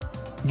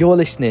You're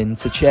listening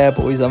to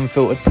Chairboys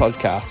Unfiltered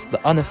Podcast,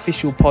 the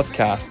unofficial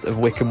podcast of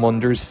Wycombe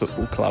Wanderers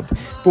Football Club,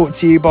 brought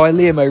to you by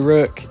Liam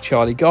O'Rourke,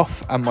 Charlie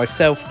Goff and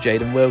myself,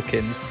 Jayden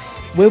Wilkins.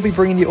 We'll be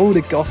bringing you all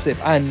the gossip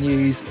and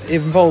news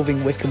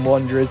involving Wycombe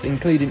Wanderers,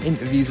 including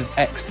interviews with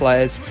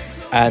ex-players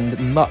and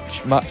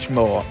much, much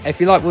more.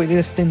 If you like what you're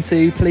listening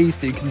to, please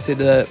do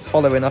consider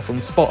following us on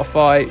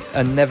Spotify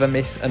and never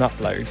miss an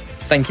upload.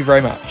 Thank you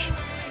very much.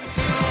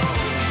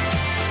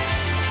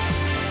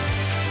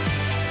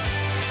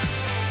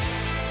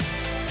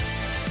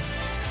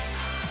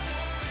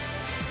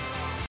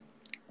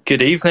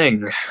 Good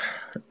evening.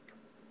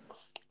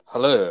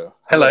 Hello.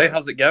 Hello,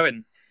 how's it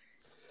going?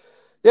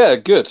 Yeah,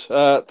 good.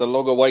 The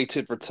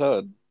long-awaited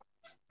return.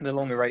 The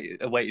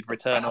long-awaited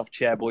return of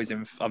Chairboys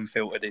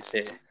Unfiltered is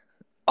here.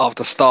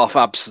 After staff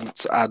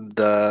absence and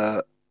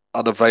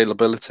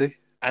unavailability.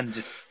 And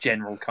just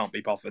general can't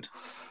be bothered.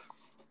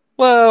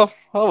 Well,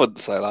 I wouldn't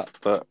say that,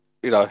 but,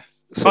 you know,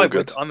 it's all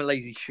good. I'm a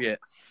lazy shit.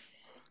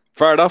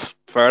 Fair enough.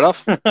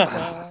 And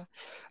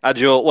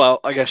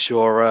I guess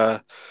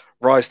your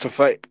rise to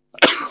fame.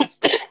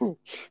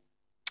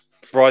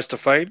 Rise to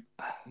fame?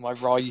 My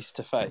rise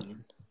to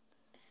fame?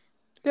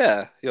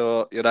 Yeah,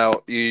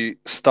 you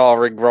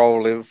starring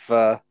role with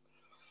the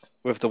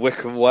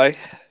Wycombe Way.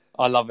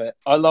 I love it.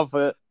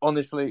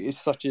 Honestly,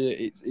 it's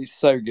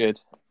so good.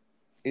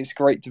 It's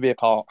great to be a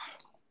part.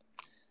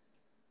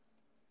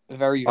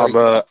 Very, very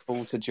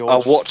grateful to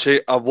George.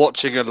 I'm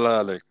watching and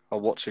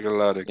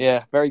learning.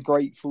 Yeah, very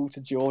grateful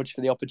to George for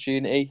the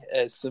opportunity.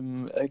 There's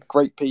some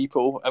great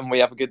people, and we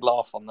have a good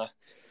laugh on there.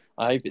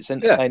 I hope it's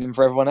entertaining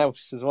for everyone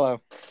else as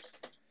well.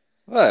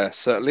 Yeah, it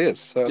certainly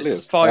is.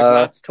 Five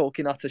lads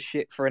talking utter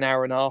shit for an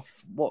hour and a half.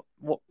 What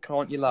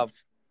can't you love?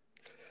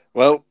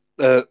 Well,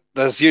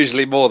 there's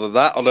usually more than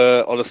that on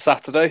a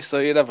Saturday, so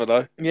you never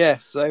know. Yeah.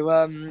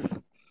 So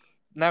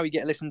now we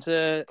get to listen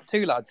to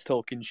two lads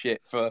talking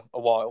shit for a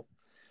while.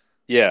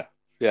 Yeah.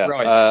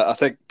 Right. I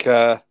think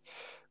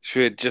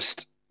should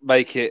just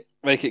make it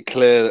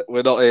clear that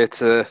we're not here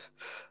to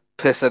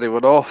piss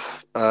anyone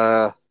off.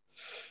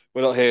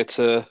 We're not here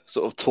to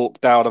sort of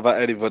talk down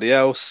about anybody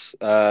else.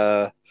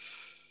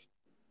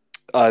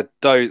 I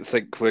don't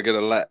think we're going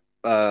to let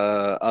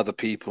other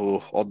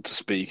people on to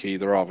speak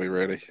either, are we,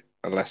 really?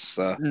 Unless...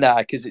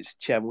 because it's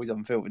Chairboys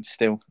Unfiltered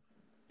still.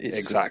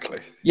 Exactly.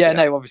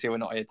 No, obviously we're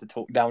not here to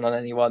talk down on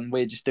anyone.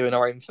 We're just doing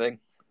our own thing.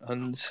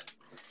 And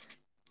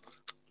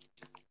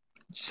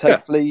just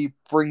hopefully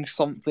bring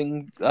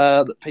something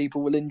that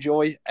people will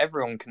enjoy,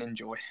 everyone can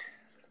enjoy.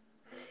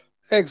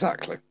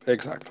 Exactly.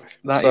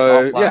 That is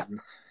our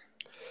plan.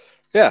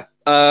 Yeah.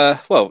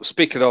 Well,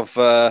 speaking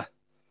of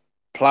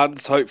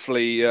plans,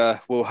 hopefully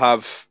we'll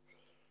have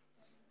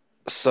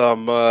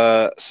some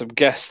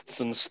guests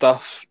and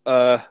stuff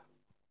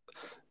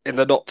in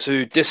the not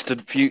too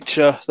distant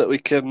future that we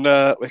can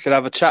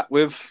have a chat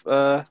with.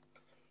 I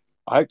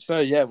hope so.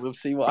 Yeah, we'll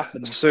see what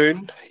happens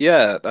soon.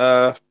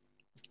 Yeah.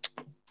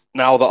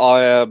 Now that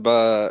I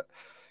am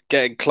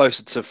getting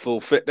closer to full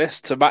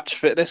fitness, to match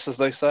fitness, as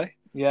they say.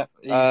 Yeah,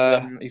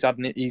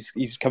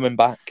 he's coming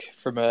back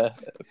from a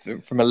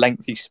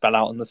lengthy spell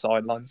out on the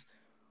sidelines.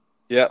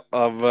 Yeah,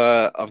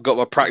 I've got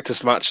my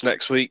practice match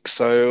next week,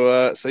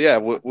 so yeah,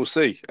 we'll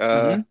see.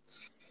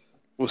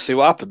 We'll see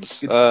what happens.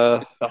 Good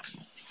stuff.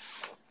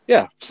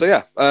 Yeah. So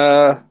yeah.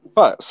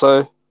 Right.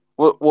 So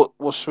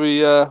what should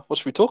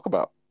we talk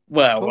about?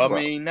 Well,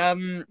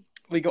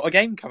 we got a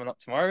game coming up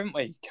tomorrow, haven't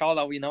we?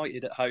 Carlisle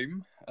United at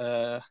home.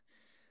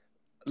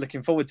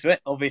 Looking forward to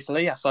it,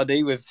 obviously, as I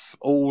do with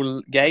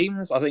all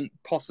games. I think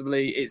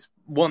possibly it's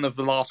one of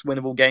the last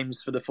winnable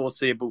games for the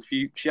foreseeable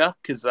future,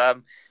 because I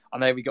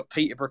know we got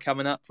Peterborough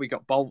coming up, we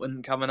got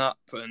Bolton coming up,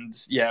 and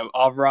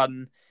our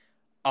run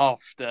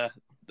after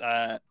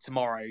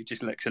tomorrow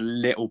just looks a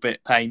little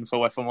bit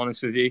painful, if I'm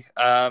honest with you.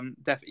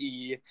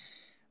 Definitely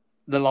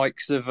the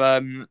likes of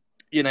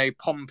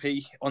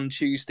Pompey on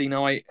Tuesday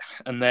night,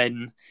 and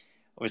then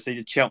obviously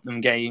the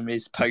Cheltenham game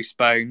is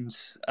postponed,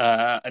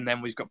 and then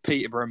we've got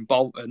Peterborough and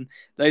Bolton.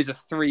 Those are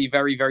three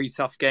very, very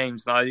tough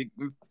games. Now,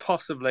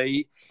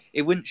 possibly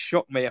it wouldn't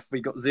shock me if we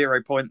got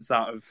 0 points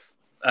out of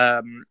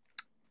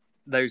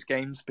those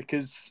games,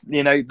 because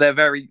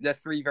they're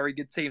three very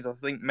good teams. I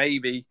think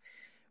maybe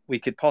we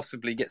could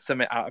possibly get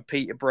something out of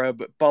Peterborough,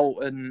 but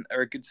Bolton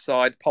are a good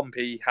side.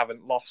 Pompey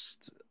haven't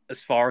lost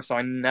as far as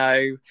I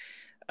know,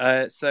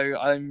 so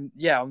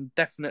I'm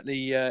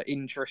definitely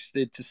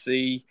interested to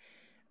see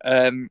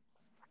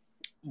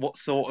what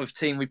sort of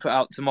team we put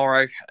out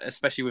tomorrow,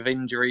 especially with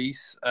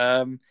injuries.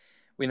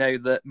 We know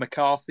that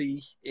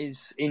McCarthy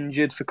is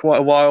injured for quite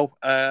a while.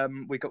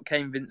 We got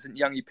Kane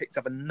Vincent-Young, he picked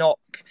up a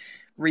knock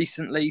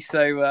recently,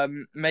 so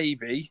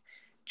maybe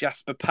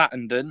Jasper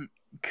Pattenden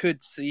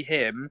could see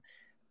him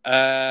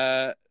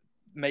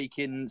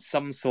making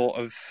some sort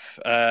of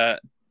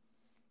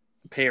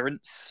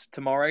appearance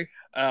tomorrow.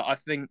 I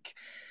think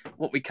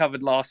what we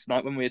covered last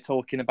night when we were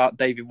talking about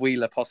David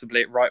Wheeler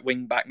possibly at right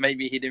wing back,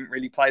 maybe he didn't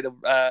really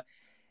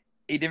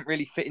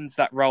fit into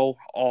that role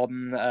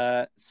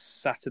on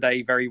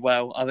Saturday very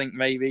well. I think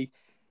maybe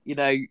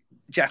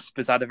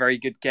Jasper's had a very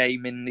good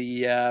game in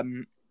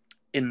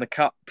the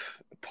cup.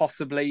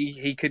 Possibly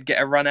he could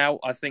get a run out.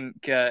 I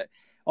think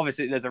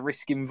obviously there's a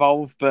risk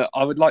involved, but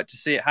I would like to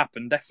see it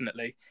happen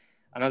definitely.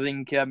 And I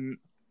think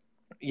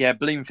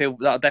Bloomfield,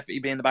 that'll definitely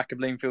be in the back of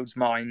Bloomfield's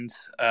mind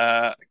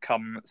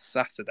come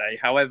Saturday.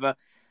 However,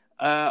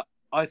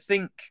 I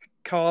think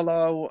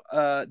Carlisle,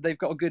 they've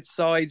got a good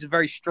side,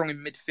 very strong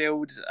in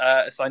midfield.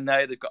 As I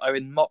know, they've got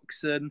Owen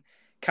Moxon.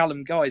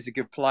 Callum Guy's a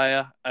good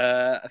player.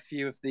 A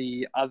few of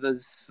the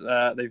others,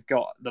 they've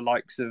got the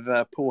likes of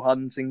Paul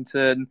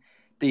Huntington,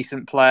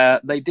 decent player.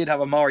 They did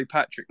have Amari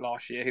Patrick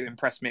last year, who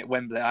impressed me at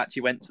Wembley. I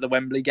actually went to the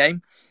Wembley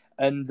game.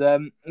 And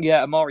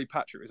Amari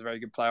Patrick was a very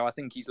good player. I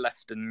think he's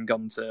left and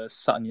gone to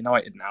Sutton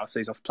United now, so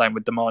he's off playing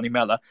with Damani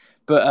Mella.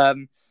 But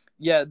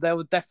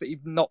they'll definitely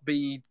not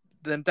be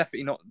there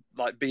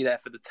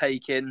for the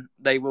taking.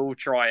 They will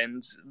try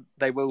and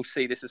they will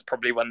see this as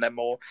probably one of their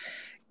more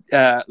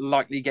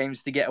likely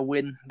games to get a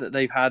win that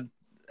they've had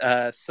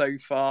so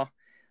far.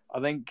 I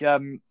think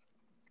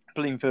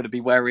Bloomfield would be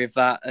wary of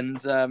that. And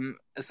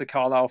as the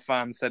Carlisle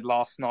fan said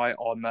last night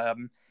on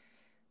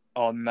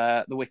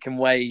the Wycombe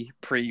Way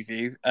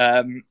preview,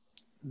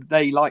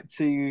 they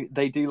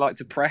do like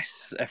to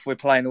press if we're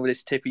playing all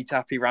this tippy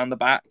tappy round the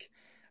back,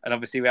 and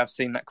obviously we have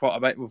seen that quite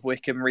a bit with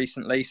Wycombe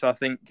recently. So I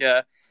think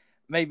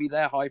maybe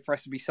their high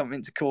press would be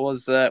something to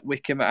cause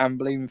Wycombe and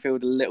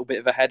Bloomfield a little bit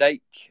of a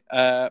headache.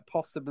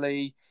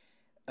 Possibly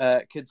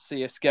could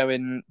see us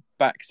going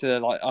back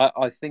to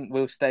I think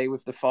we'll stay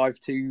with the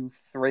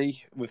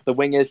 5-2-3 with the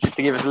wingers just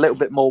to give us a little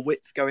bit more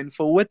width going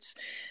forwards.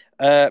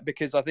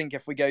 Because I think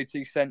if we go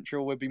too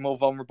central, we'll be more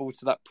vulnerable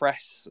to that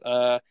press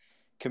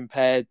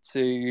compared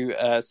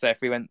to, say,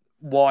 if we went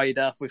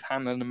wider with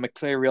Hanlon and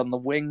McCleary on the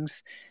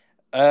wings.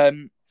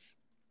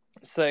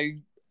 So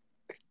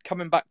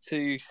coming back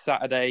to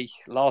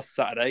last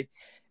Saturday, it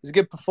was a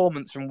good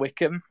performance from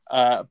Wycombe,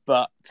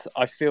 but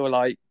I feel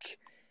like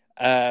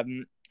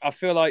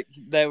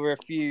there were a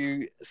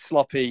few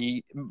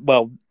sloppy,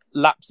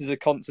 lapses of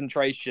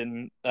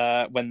concentration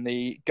when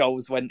the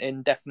goals went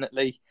in,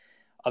 definitely.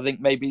 I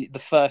think maybe the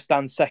first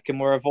and second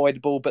were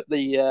avoidable, but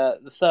the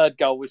third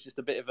goal was just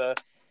a bit of a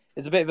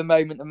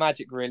moment of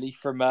magic, really,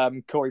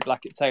 from Corey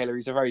Blackett-Taylor,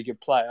 who's a very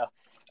good player,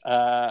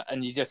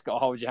 and you just got to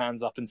hold your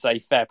hands up and say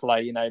fair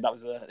play.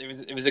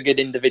 It was a good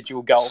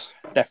individual goal,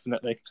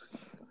 definitely.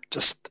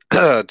 Just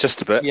a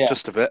bit, yeah.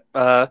 just a bit.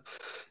 No,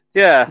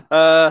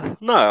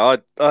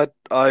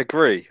 I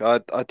agree.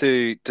 I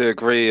do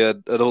agree,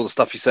 and all the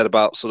stuff you said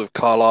about sort of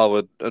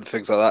Carlisle and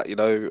things like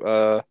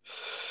that.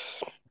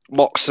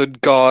 Moxon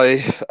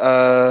guy.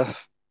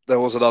 There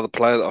was another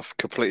player that I've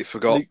completely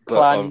forgot. Luke but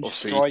Clange,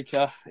 obviously,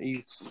 striker.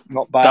 He's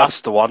not bad.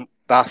 That's the one.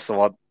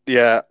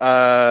 Yeah.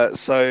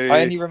 So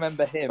I only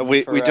remember him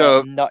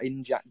for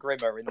nutting Jack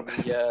Grimmer in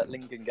the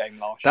Lincoln game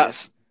last year.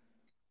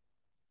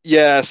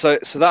 Yeah. So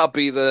that'll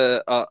be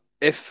the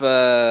if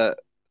I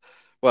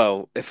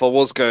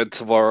was going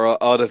tomorrow,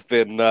 I've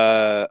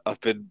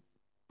been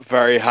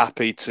very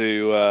happy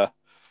to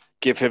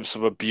give him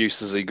some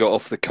abuse as he got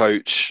off the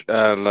coach,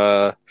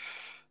 and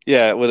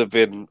it would have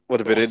been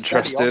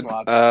interesting.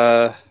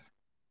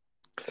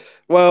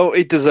 Well,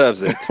 he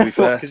deserves it, to be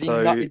fair. Because he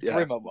nutted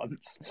Grimmer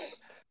once.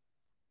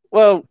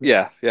 Well,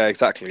 yeah,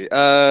 exactly.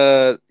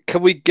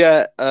 Can we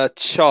get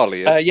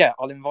Charlie in? Yeah,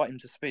 I'll invite him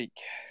to speak.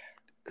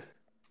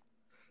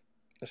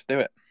 Let's do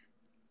it.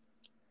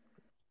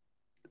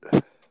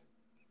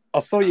 I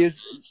saw you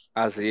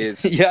as he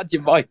is. You had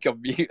your mic on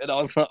mute, and I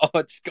was like,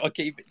 I just got to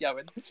keep it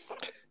going.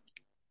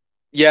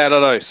 Yeah,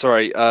 no,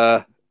 sorry.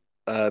 The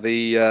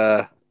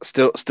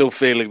still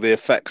feeling the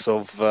effects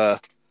of the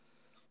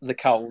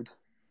cold.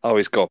 Oh,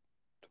 he's gone.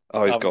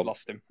 He's gone. We've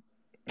lost him.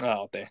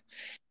 Oh dear.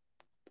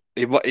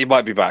 He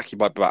might be back.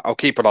 I'll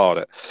keep an eye on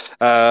it.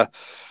 I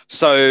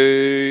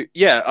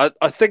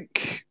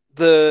think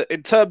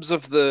in terms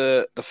of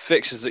the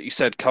fixtures that you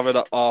said coming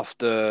up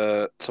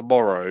after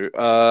tomorrow,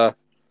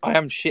 I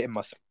am shitting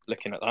myself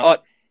looking at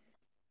that.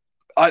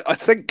 I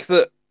think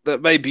that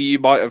maybe you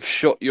might have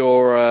shot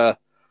your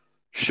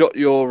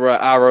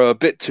arrow a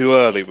bit too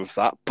early with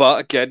that, but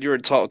again, you're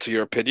entitled to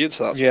your opinion,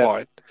 so that's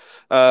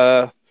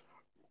fine.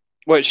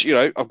 Which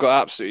I've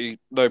got absolutely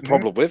no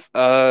problem with.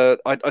 I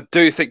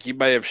do think you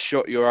may have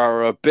shot your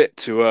arrow a bit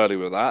too early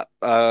with that.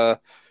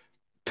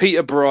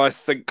 Peterborough, I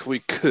think we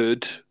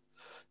could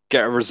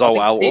get a result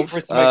out of.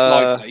 Peterborough's the most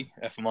likely,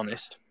 if I'm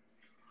honest.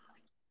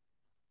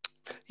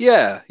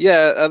 Yeah,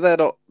 and they're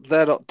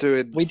not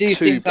doing. We do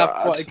seem to have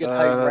quite a good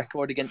home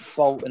record against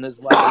Bolton as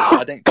well.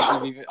 I don't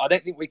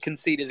think we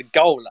conceded a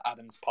goal at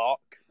Adams Park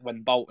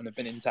when Bolton have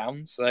been in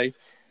town. So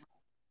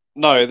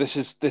no, this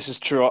is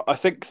true. I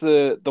think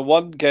the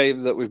one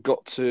game that we've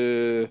got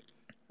to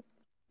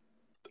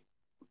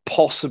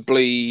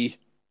possibly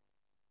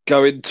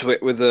go into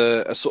it with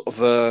a sort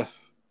of a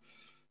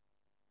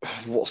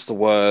what's the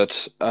word?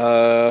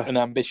 An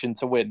ambition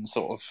to win,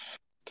 sort of.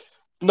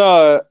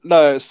 No,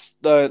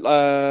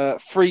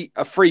 free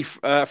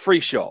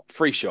shot.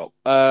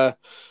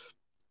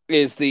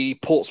 is the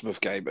Portsmouth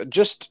game, and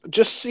just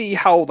see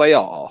how they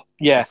are.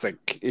 I Yeah.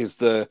 think is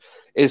the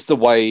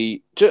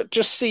way.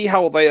 Just see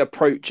how they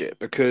approach it,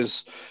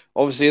 because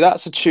obviously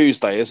that's a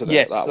Tuesday, isn't it?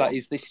 Yes, That that one.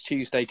 is this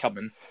Tuesday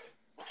coming.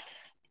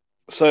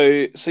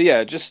 So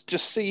yeah, just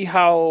see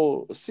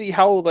how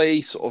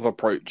they sort of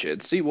approach it,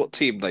 and see what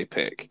team they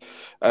pick,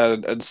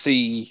 and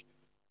see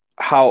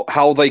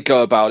how they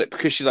go about it,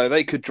 because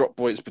they could drop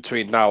points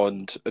between now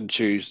and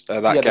choose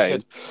that Yeah, they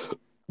could.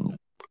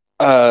 game.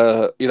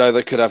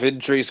 They could have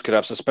injuries, could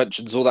have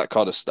suspensions, all that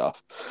kind of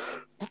stuff.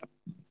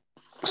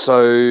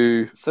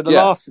 So So the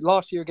yeah,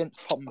 last year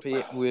against Pompey,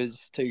 it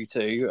was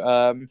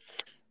 2-2.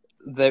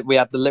 That we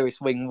had the Lewis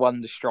Wing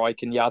wonder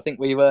strike, and yeah, I think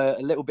we were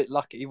a little bit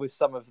lucky with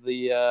some of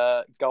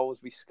the goals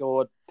we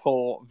scored.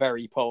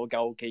 Very poor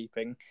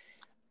goalkeeping,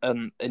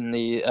 in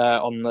the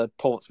on the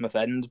Portsmouth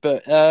end.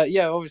 But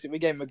yeah, obviously we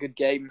gave him a good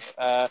game.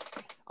 I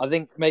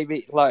think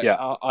maybe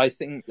yeah, I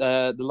think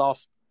the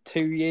last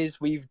 2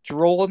 years we've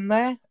drawn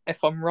there,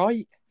 if I'm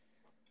right.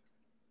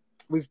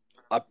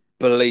 I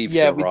believe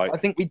Yeah, you're right. I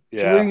think we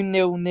Yeah, drew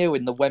 0-0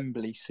 in the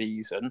Wembley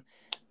season,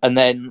 and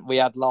then we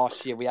had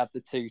last year we had the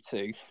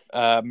 2-2.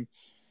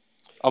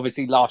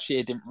 Obviously, last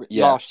year didn't.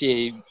 Last yes.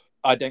 year,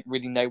 I don't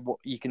really know what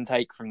you can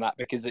take from that,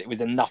 because it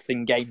was a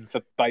nothing game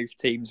for both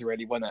teams,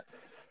 really, wasn't it?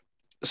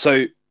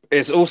 So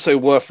it's also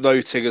worth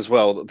noting as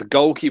well that the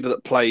goalkeeper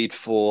that played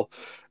for,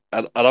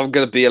 and I'm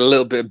going to be a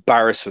little bit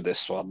embarrassed for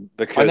this one,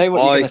 I because know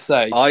what you're going to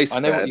say. I I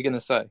know what said you're going to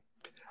say.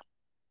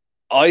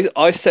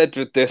 I said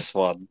with this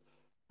one,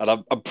 and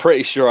I'm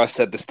pretty sure I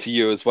said this to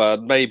you as well,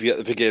 and maybe at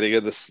the beginning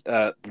of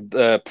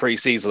the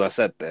pre-season I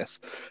said this.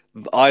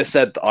 I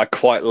said that I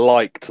quite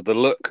liked the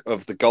look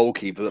of the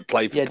goalkeeper that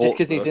played for Yeah, just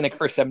because he's in Portsmouth. a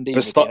Chris MD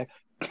But video.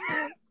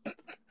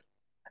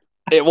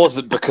 it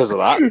wasn't because of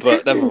that,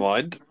 but never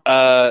mind.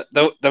 There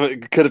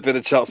could have been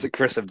a chance that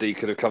Chris MD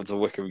could have come to a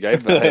Wycombe game,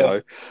 but hey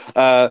ho.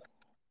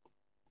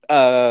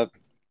 Uh,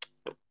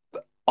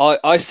 uh,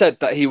 I said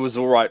that he was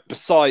all right.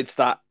 Besides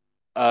that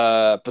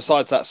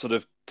sort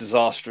of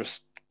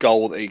disastrous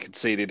goal that he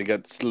conceded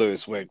against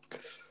Lewis Wing,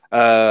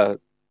 uh,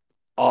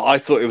 I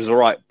thought it was all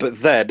right.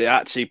 But then it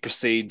actually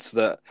proceeds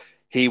that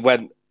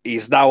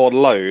he's now on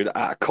loan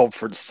at a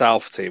Conference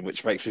South team,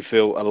 which makes me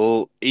feel a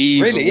little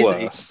even Really, is he?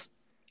 worse.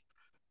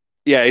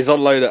 Yeah, he's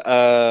on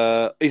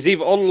loan. He's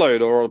either on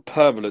loan or on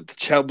permanent to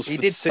He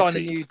Chelmsford did sign a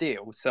City. new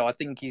deal, so I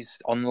think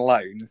he's on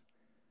loan.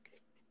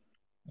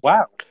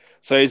 Wow.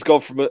 So he's gone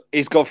from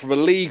a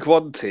League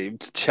One team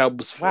to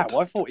Chelmsford. Wow,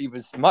 I thought he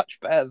was much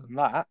better than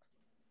that.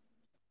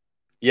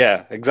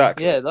 Yeah, Yeah,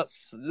 exactly.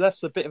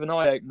 that's a bit of an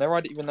eye opener.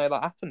 I didn't even know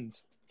that happened.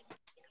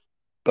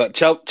 But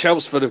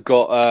Chelmsford have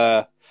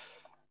got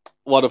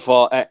one of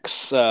our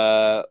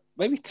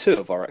maybe two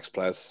of our ex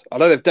players. I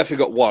know they've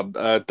definitely got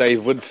one,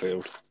 Dave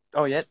Winfield.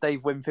 Oh yeah,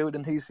 Dave Winfield,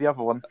 and who's the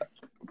other one?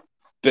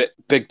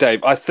 Big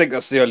Dave. I think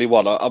that's the only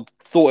one. I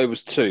thought it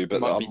was two, It but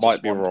might I be might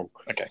just be one. wrong.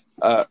 Okay.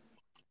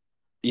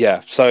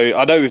 Yeah, so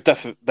I know they've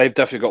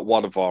definitely got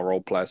one of our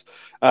role players.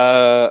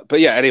 But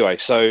yeah, anyway,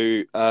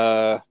 so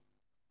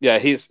yeah,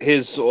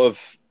 his sort of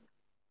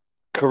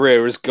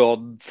career has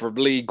gone from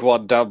League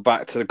One down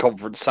back to the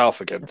Conference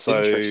South again. That's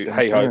So interesting.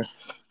 hey ho, Yeah.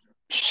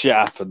 shit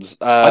happens.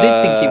 I did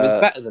think he was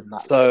better than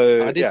that, though. I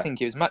So did yeah, think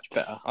he was much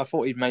better. I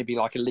thought he'd maybe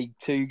like a League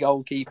Two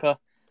goalkeeper.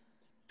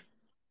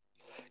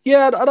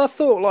 yeah, and I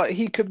thought like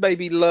he could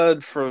maybe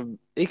learn from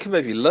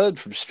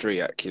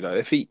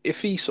Striak.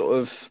 If he sort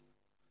of,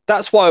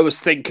 that's why I was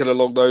thinking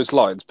along those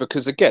lines,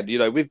 because again,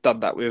 we've done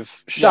that with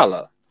Yeah,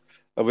 Shala,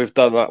 and we've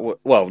done that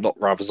well, not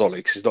Ravazoli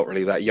because he's not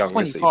really that young,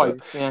 is he? But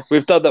 25. Yeah,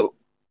 we've done that.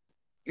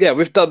 Yeah,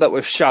 we've done that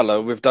with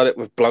Shallow. We've done it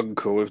with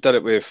Blanco. We've done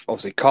it with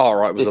obviously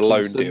Cartwright was a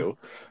loan Dickinson. deal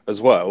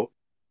as well.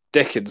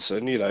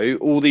 Dickinson,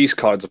 all these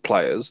kinds of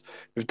players.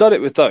 We've done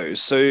it with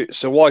those. So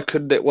why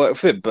couldn't it work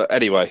for him? But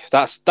anyway,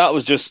 that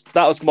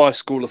was my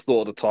school of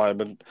thought at the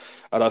time, and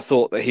I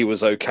thought that he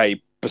was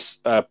okay.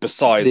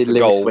 Besides The the Lewis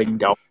goal, Wing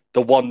goal.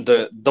 the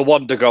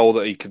wonder goal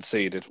that he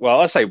conceded. Well,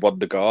 I say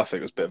wonder goal. I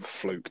think it was a bit of a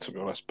fluke, to be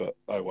honest. But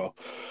oh well.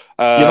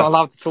 You're not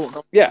allowed to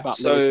talk Yeah. about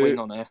Lewis So Wing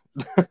on here.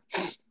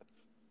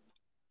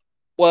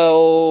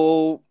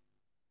 well.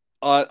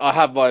 I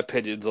have my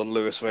opinions on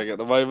Lewis Wing at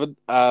the moment,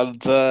 and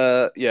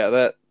yeah,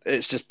 that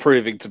it's just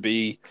proving to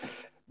be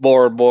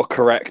more and more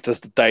correct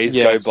as the days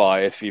go Yes,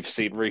 by. If you've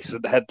seen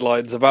recent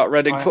headlines about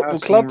Reading I have Football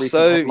seen Club, recent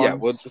so yeah,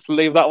 we'll headlines. just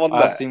leave that one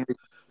I have there. seen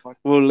recent headlines.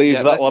 We'll leave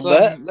Yeah, that one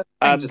there, let's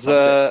change the and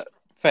subject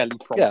fairly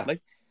yeah,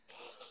 promptly.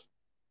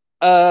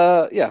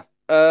 yeah.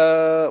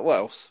 What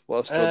else? What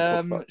else do you want to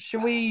talk about?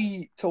 Shall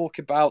we talk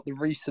about the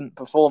recent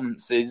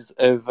performances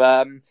of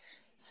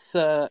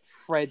Sir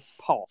Fred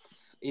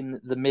Potts in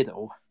the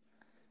middle?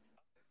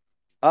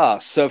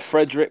 Sir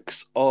Frederick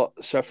of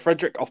Yeah,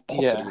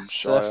 Sir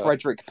Pottinghamshire.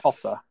 Frederick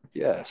Potter.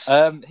 Yes.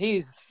 He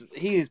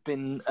has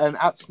been an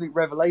absolute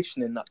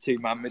revelation in that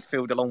two-man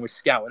midfield along with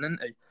Scowen,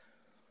 isn't he?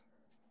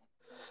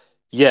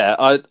 Yeah,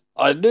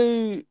 I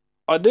knew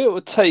it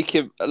would take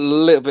him a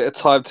little bit of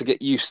time to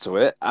get used to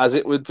it, as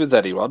it would with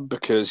anyone,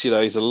 because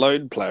he's a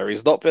lone player.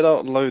 He's not been out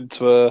on loan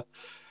to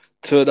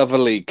another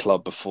league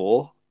club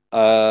before.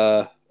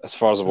 as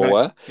far as I'm No,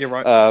 aware. you're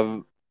right.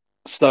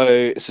 So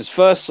it's his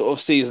first sort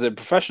of season in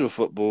professional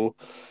football.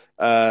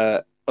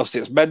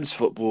 Obviously, it's men's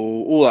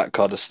football, all that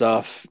kind of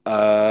stuff.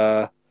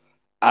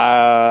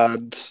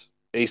 And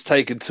he's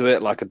taken to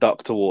it like a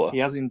duck to water. He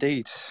has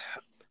indeed.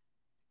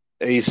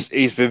 He's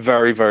been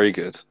very, very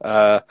good.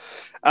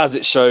 As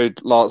it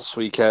showed last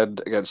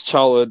weekend against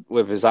Charlton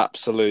with his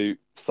absolute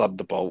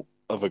thunderbolt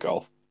of a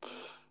goal.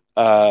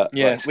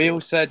 Yeah, we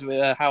all said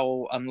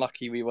how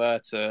unlucky we were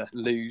to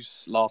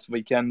lose last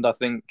weekend. I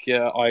think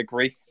I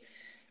agree.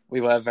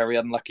 We were very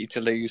unlucky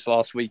to lose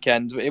last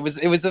weekend. It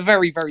was a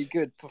very, very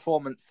good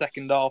performance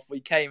second half.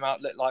 We came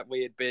out looked like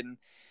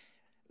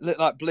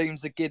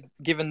Blooms had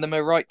given them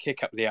a right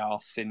kick up the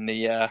arse in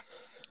the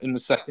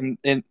second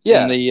in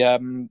Yeah,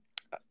 the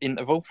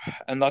interval,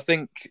 and I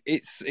think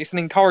it's an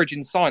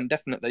encouraging sign,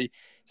 definitely,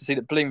 to see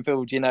that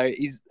Bloomfield,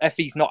 if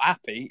he's not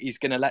happy, he's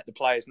going to let the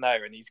players know,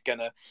 and he's going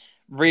to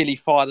really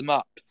fire them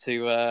up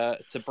to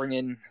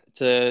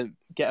to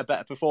get a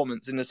better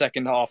performance in the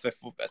second half if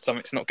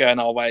something's not going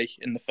our way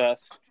in the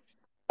first.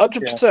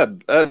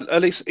 100%.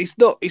 At least he's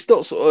not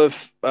sort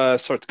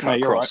of sorry to No, cut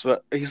you're right. across,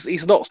 but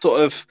he's not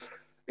sort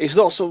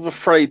of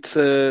afraid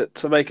to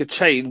make a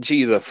change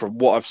either from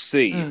what I've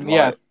seen, Yeah,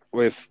 like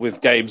with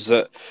games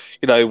that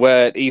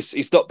where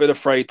he's not been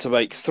afraid to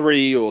make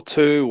three or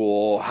two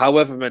or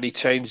however many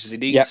changes he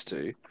yeah, needs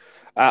to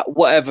at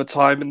whatever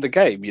time in the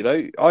game.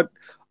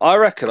 I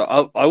reckon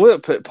I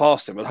wouldn't put it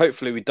past him, and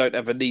hopefully we don't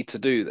ever need to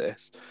do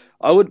this.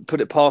 I wouldn't put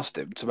it past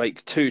him to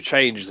make two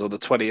changes on the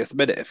 20th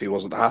minute if he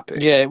wasn't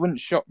happy. yeah. It wouldn't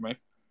shock me.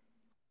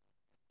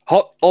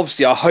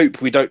 Obviously, I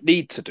hope we don't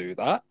need to do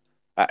that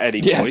at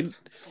any point,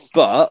 Yes.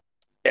 but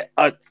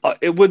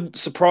it wouldn't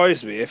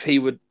surprise me if he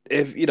would,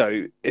 if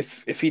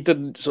he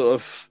didn't sort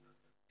of,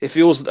 if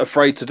he wasn't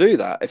afraid to do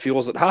that, if he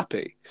wasn't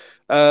happy.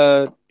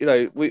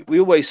 We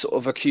always sort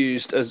of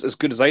accused, as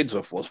good as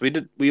Ainsworth was,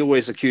 we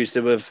always accused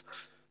him of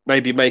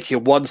maybe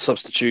making one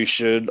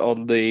substitution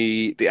on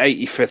the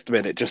 85th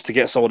minute just to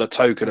get someone a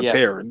token Yeah.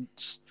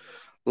 appearance.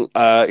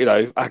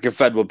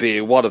 Akinfenwa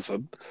being one of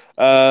them.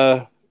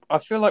 I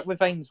feel like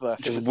with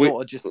Ainsworth, it Just was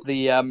sort of just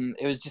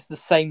it was just the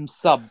same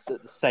subs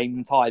at the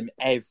same time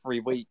every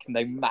week,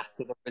 no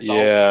matter the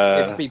result.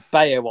 It'd just Yeah, be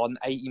Bayo on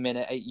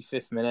 80-minute,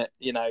 85th minute,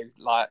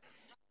 like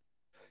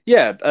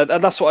yeah,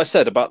 and that's what I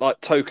said about like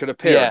token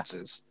yeah,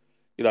 appearances.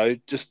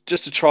 Just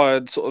to try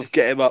and sort of just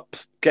get him up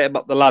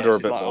the yeah, ladder it's a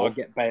just bit like I'll more.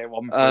 get Bayo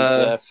on for his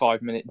Uh,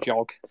 5-minute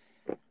jog,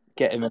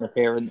 get him an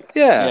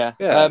appearance. yeah, Yeah,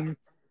 yeah,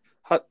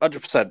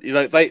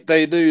 100%.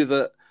 They knew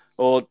that,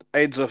 or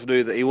Ainsworth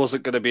knew that he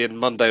wasn't going to be in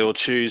Monday,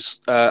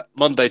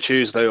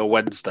 Tuesday, or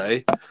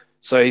Wednesday.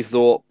 So he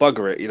thought,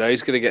 bugger it,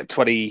 he's going to get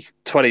 20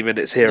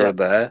 minutes here yeah, and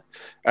there,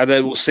 and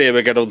then we'll see him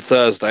again on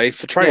Thursday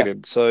for yeah,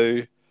 training.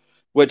 So,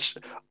 which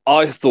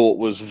I thought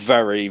was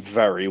very,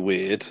 very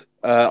weird.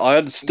 I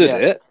understood yeah.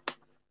 it,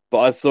 but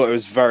I thought it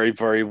was very,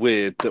 very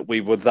weird that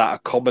we were that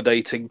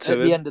accommodating to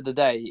At the him. end of the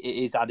day,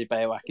 it is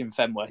Adebayo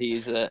Akinfenwa. He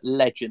is a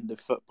legend of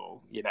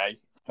football.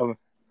 Um,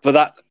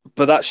 But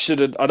that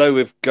shouldn't. I know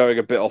we're going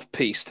a bit off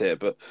piste here,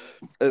 but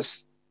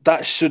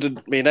that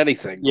shouldn't mean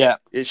anything. yeah,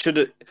 It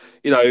shouldn't.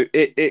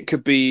 It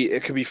could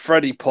be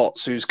Freddie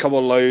Potts who's come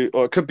on loan,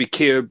 or it could be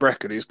Kieran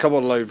Brecken who's come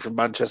on loan from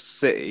Manchester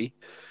City,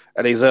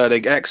 and he's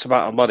earning X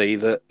amount of money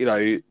that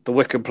the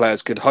Wycombe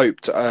players could hope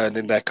to earn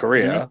in their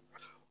mhm, career,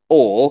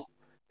 or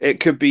it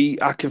could be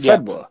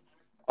yeah, Akinfenwa.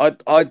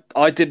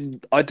 I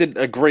didn't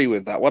agree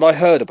with that when I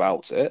heard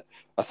about it.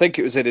 I think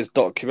it was in his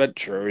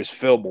documentary or his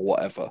film or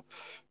whatever.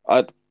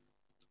 I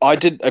I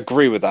didn't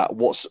agree with that.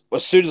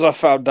 As soon as I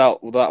found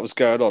out that was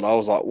going on, I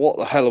was like, "What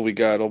the hell are we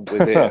going on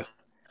with here?"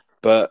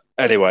 But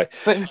anyway,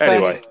 But in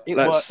anyway, fairness, it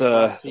let's worked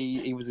for us.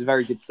 He was a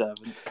very good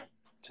servant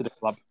to the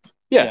club.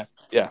 yeah, Yeah.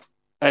 yeah.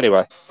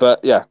 Anyway, but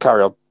yeah,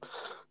 carry on.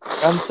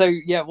 So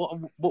yeah,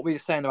 what we were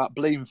saying about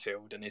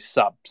Bloomfield and his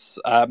subs,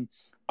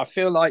 I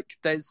feel like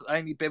there's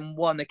only been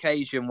one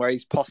occasion where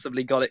he's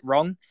possibly got it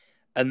wrong,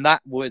 and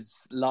that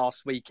was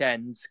last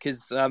weekend.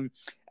 Because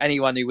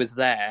anyone who was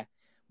there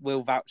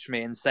will vouch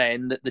me in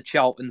saying that the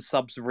Charlton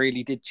subs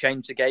really did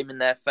change the game in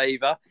their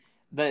favour.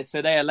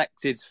 So they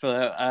elected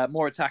for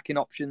more attacking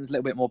options, a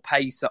little bit more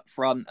pace up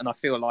front, and I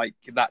feel like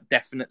that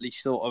definitely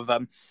sort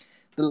of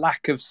the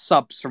lack of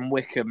subs from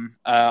Wycombe.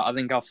 I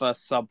think our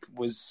first sub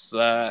was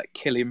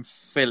Killian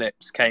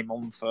Phillips came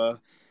on for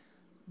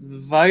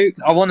Vogt.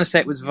 I want to say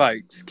it was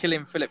Vogt.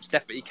 Killian Phillips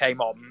definitely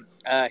came on.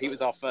 He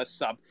was our first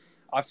sub.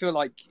 I feel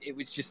like it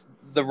was just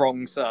the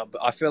wrong sub.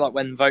 I feel like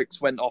when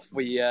Vokes went off,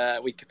 we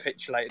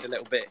capitulated a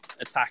little bit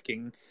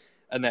attacking,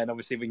 and then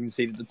obviously we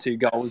conceded the 2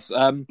 goals.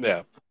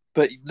 Yeah,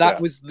 But that yeah,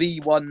 was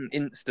the one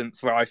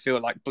instance where I feel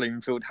like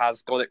Bloomfield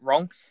has got it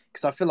wrong.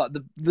 Because I feel like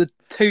the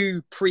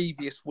 2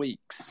 previous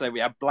weeks, so we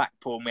had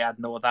Blackpool and we had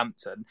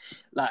Northampton,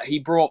 like he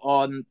brought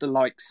on the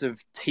likes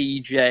of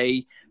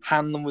TJ,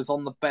 Hanlon was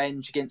on the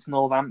bench against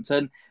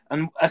Northampton.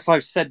 And as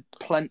I've said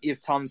plenty of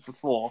times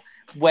before,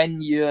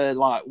 when you're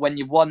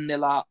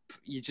 1-0 up,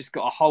 you just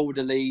got to hold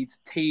a lead.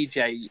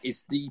 TJ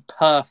is the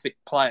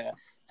perfect player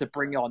to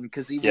bring on,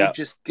 because he will Yeah.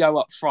 just go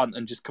up front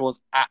and just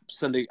cause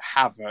absolute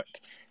havoc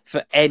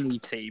for any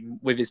team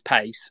with his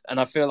pace. And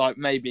I feel like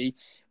maybe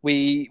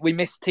we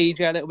missed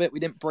TJ a little bit. We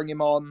didn't bring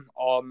him on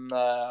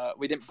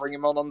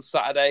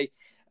Saturday.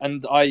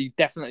 And I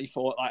definitely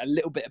thought like a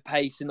little bit of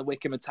pace in the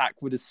Wycombe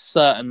attack would have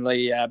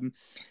certainly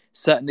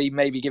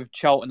maybe give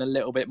Charlton a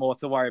little bit more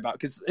to worry about,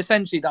 because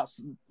essentially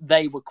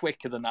they were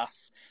quicker than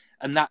us,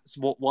 and that's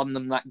what won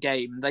them that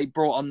game. They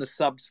brought on the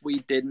subs, we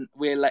didn't.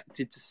 We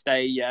elected to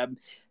stay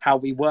how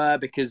we were,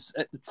 because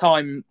at the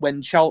time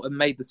when Charlton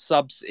made the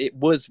subs, it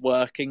was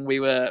working.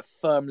 We were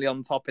firmly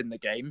on top in the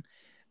game,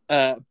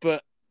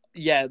 but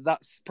yeah,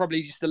 that's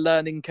probably just a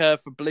learning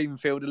curve for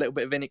Bloomfield, a little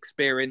bit of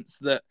inexperience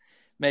that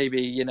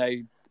maybe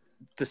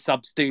the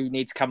subs do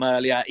need to come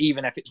earlier,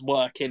 even if it's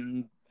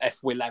working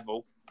if we're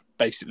level,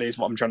 basically, is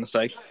what I'm trying to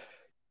say.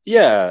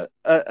 Yeah,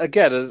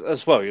 again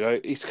as well,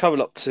 he's coming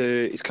up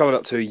to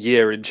a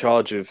year in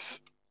charge of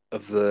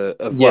Year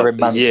in a year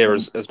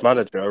management. as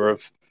manager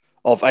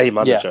of a Yeah.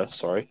 manager,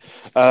 sorry.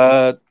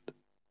 And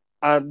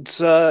he's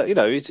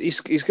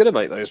going to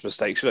make those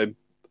mistakes.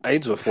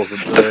 Ainsworth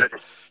wasn't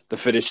the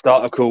finished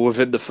article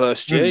within the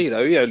first year.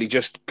 He only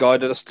just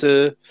guided us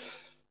to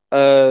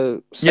Yeah.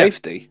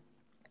 safety.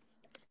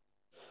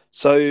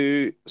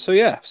 So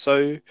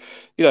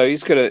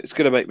he's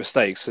gonna make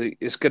mistakes.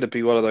 It's gonna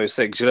be one of those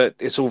things.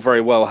 It's all very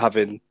well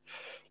having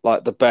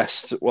like the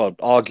best, well,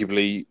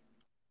 arguably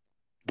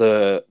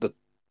the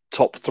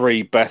top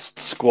three best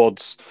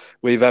squads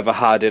we've ever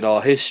had in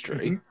our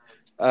history.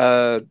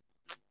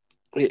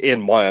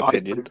 In my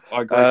opinion,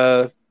 I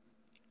agree.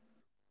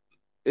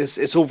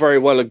 it's all very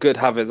well and good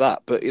having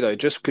that, but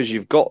just because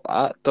you've got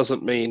that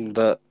doesn't mean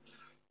that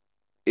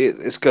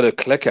it's going to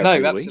click No, every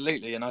week.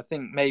 absolutely. And I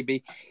think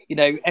maybe,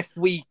 if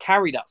we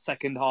carry that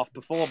second half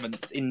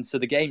performance into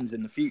the games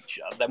in the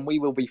future, then we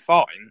will be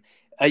fine.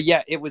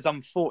 Yeah, it was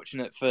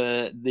unfortunate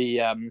for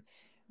the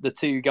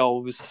two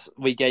goals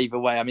we gave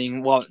away. I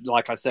mean, one,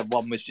 like I said,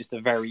 one was just a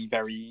very,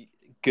 very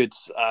good,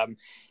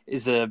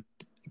 is a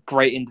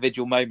great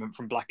individual moment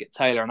from Blackett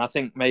Taylor. And I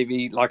think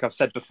maybe, like I've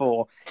said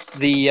before,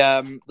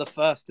 the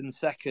first and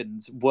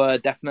second were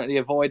definitely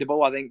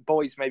avoidable. I think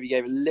Boyce maybe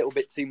gave a little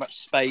bit too much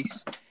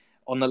space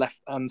on the left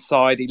hand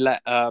side. He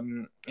let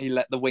the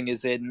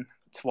wingers in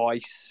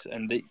twice,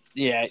 and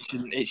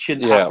it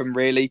shouldn't happen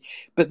really.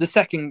 But the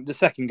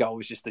second goal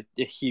was just a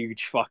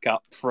huge fuck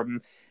up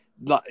from.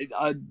 Like,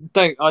 I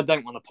don't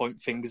want to point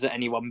fingers at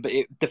anyone, but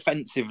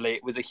defensively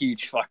it was a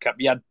huge fuck up.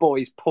 You had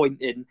Boys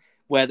pointing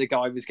where the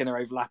guy was going to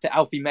overlap it.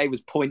 Alfie May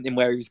was pointing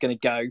where he was going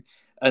to go,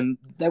 and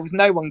there was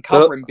no one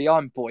covering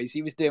behind Boys.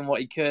 He was doing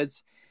what he could.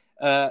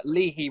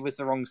 Leahy was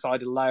the wrong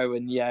side of low,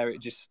 and it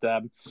just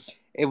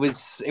it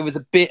was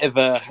a bit of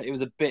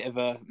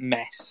a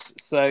mess.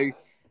 So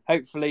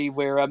hopefully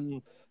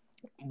we'll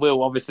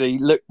obviously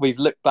we've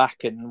looked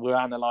back and we'll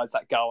analyse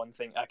that goal and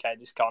think, okay,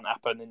 this can't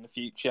happen in the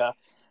future,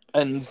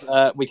 and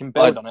we can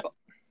build on it.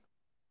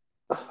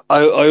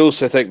 I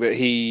also think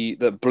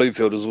that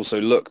Bloomfield has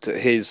also looked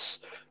at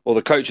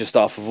the coaching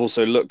staff have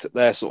also looked at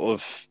their sort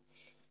of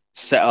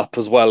setup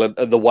as well, and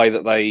the way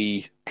that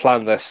they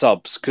plan their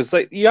subs, because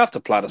you have to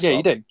plan a sub. Yeah,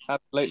 you do,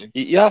 absolutely.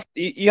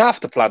 You have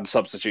to plan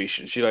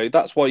substitutions.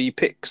 That's why you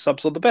pick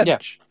subs on the bench. Yeah.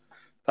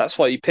 That's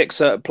why you pick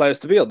certain players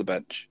to be on the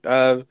bench.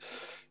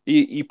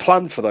 You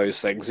plan for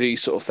those things. You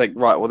sort of think,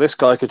 right, well, this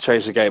guy could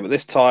change the game at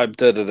this time.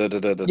 And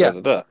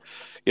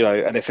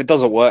if it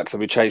doesn't work, then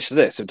we change to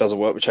this. If it doesn't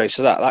work, we change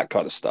to that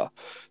kind of stuff.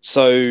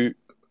 So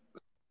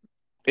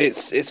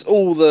it's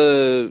all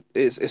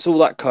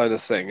that kind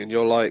of thing, and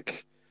you're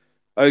like,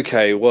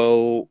 okay,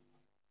 well,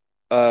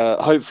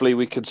 hopefully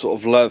we can sort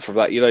of learn from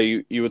that.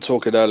 You were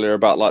talking earlier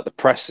about like the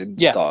pressing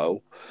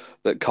style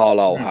that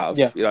Carlisle have.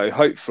 Yeah.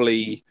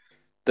 Hopefully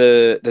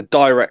the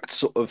direct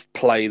sort of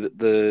play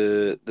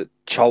that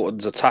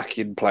Charlton's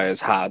attacking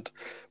players had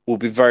will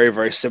be very,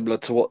 very similar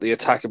to what the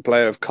attacking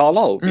player of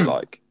Carlisle will be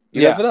like.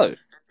 You never know.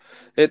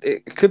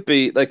 It could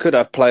be they could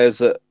have players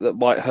that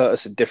might hurt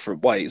us in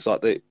different ways,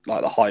 like the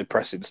high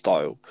pressing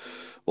style,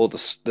 or the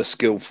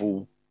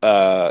skillful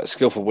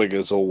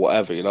wingers or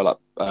whatever. Like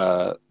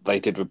they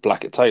did with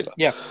Blackett Taylor.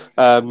 Yeah.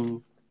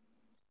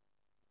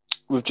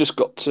 We've just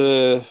got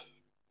to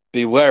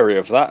be wary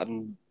of that,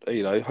 and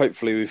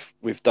hopefully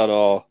we've done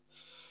our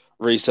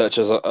research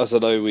as I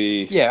know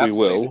we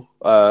will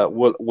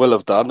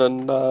have done,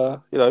 and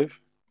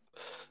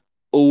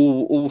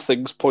all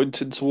things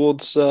pointing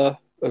towards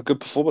a good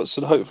performance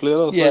and hopefully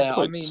another 3 points.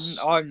 I mean,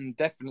 I'm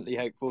definitely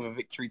hopeful of a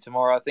victory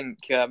tomorrow. I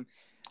think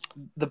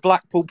the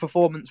Blackpool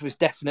performance was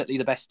definitely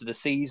the best of the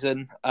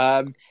season.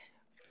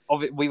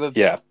 We were,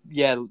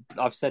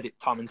 I've said it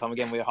time and time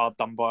again, we were hard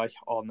done by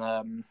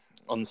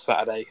on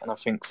Saturday, and I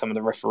think some of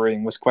the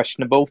refereeing was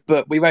questionable,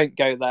 but we won't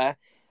go there.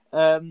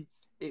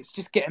 It's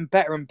just getting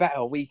better and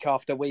better week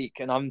after week,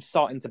 and I'm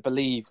starting to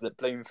believe that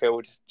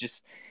Bloomfield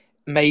just,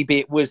 maybe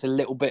it was a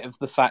little bit of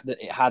the fact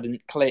that it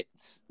hadn't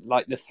clicked,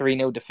 like the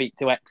 3-0 defeat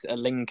to Exeter,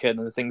 Lincoln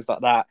and things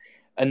like that.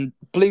 And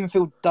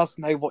Bloomfield does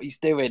know what he's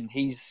doing.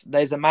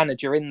 There's a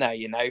manager in there,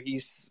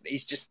 he's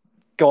just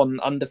gone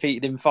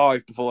undefeated in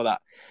 5 before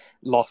that.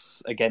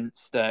 loss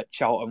against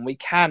Charlton. We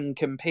can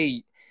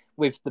compete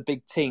with the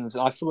big teams.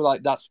 And I feel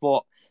like that's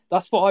what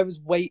I was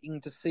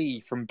waiting to see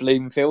from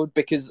Bloomfield,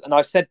 because, and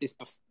I've said this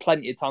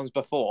plenty of times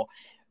before,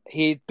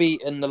 he'd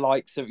beaten the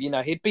likes of,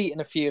 he'd beaten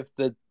a few of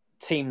the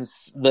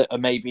teams that are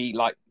maybe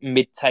like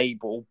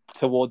mid-table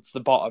towards the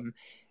bottom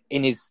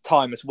in his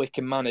time as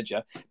Wycombe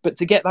manager. But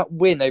to get that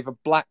win over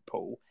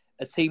Blackpool,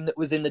 a team that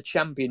was in the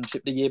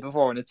Championship the year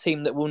before and a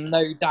team that will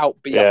no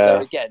doubt be up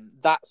there again,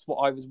 that's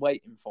what I was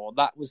waiting for.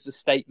 That was the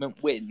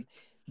statement win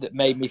that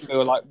made me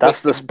feel like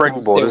that's the Wycombe can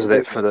springboard, still isn't do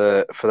it,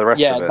 for the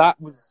rest of it?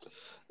 That was.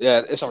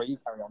 Yeah, Sorry, you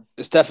carry on.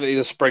 it's definitely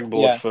the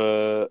springboard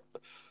for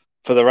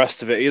the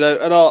rest of it,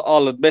 and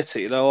I'll admit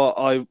it.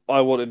 I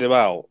wanted him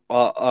out.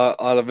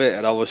 I'll admit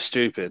it. I was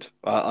stupid.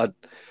 I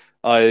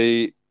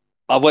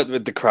went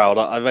with the crowd.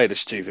 I made a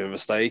stupid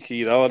mistake,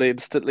 and I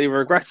instantly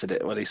regretted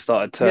it when he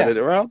started turning it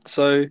around.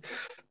 So,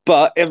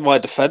 but in my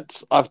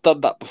defence, I've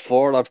done that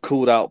before, and I've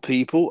called out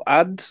people,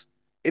 and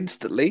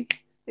instantly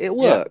it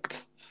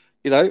worked.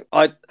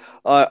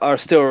 I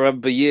still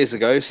remember years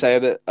ago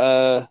saying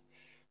that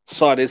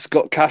signing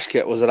Scott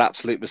Cashkett was an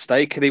absolute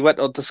mistake, and he went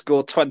on to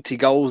score 20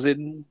 goals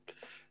in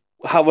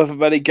however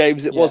many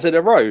games it was in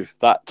a row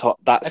that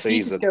if season.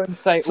 you just go and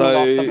say all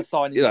our summer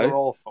signings are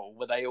awful,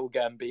 will they all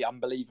go and be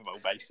unbelievable,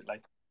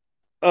 basically?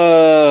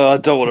 I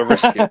don't want to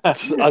risk it.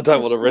 I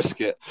don't want to risk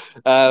it.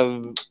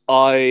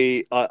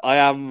 I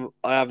am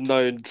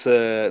known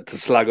to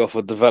slag off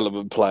a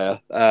development player.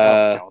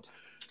 God.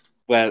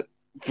 Well,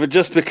 for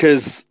just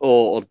because,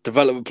 or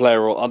development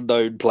player or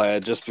unknown player,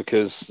 just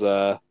because.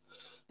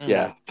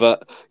 Yeah,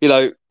 but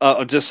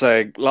I'm just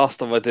saying.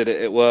 Last time I did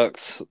it, it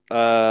worked.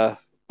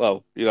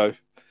 Well,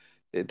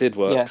 it did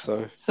work. Yeah.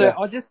 So yeah.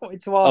 I just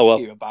wanted to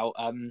ask you about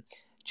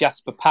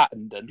Jasper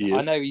Pattenden.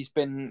 I know he's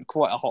been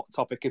quite a hot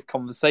topic of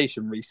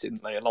conversation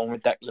recently, along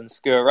with Declan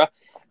Skura,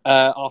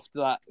 after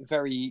that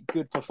very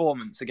good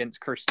performance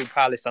against Crystal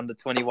Palace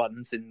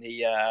under-21s in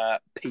the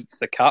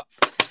Pizza Cup.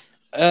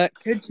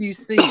 Could you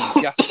see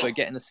Jasper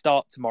getting a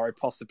start tomorrow,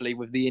 possibly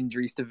with the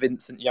injuries to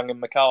Vincent, Young and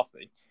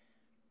McCarthy?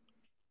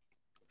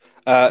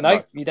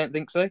 No, you don't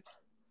think so?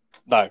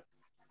 No.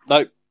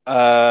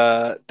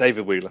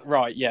 David Wheeler.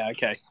 Right. Yeah.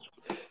 Okay.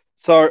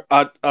 So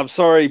I'm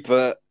sorry,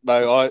 but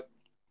no,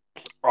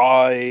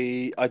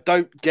 I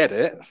don't get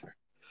it.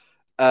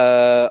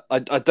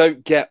 I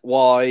don't get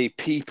why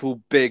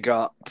people big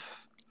up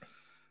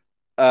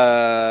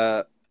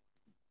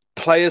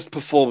players'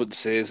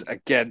 performances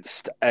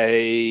against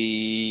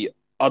a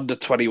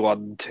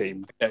under-21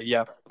 team.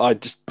 Yeah. I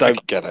just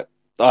don't get it.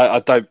 I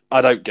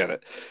don't get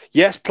it.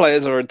 Yes,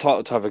 players are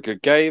entitled to have a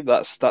good game.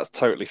 That's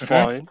totally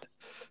fine.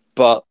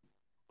 But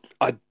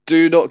I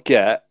do not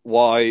get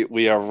why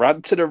we are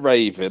ranting and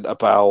raving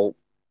about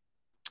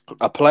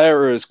a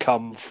player who has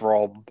come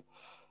from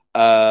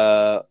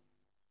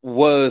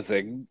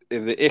Worthing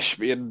in the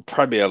Isthmian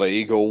Premier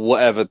League or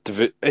whatever,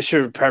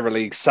 Isthmian Premier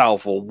League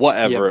South or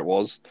whatever it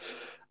was.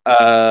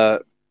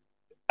 And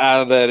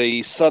then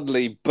he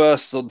suddenly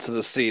bursts onto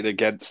the scene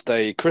against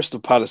a Crystal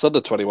Palace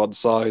under-21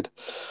 side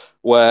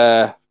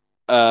where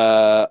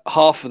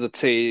half of the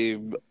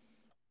team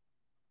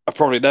are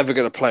probably never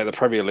going to play in the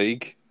Premier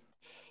League.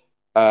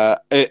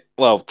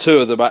 Two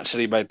of them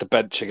actually made the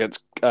bench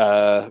against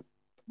Man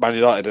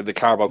United in the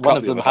Carabao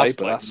Cup the other day,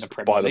 but that's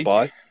by the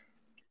by.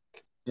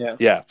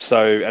 Yeah.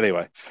 So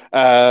anyway,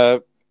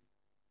 I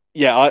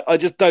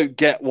just don't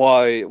get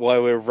why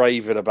we're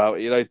raving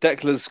about it.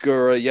 Declan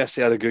Skura, yes,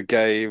 he had a good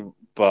game,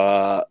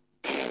 but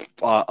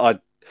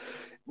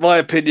my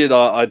opinion,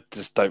 I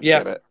just don't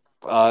get it.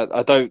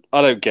 I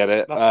don't get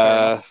it. That's fair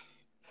enough.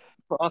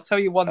 But I'll tell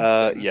you one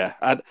thing. Yeah,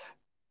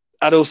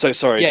 and also,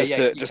 sorry,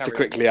 just to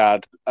quickly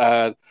add,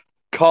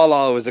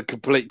 Carlisle is a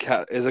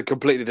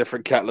completely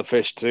different kettle of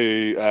fish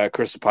to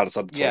Crystal Palace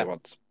under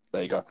 21s.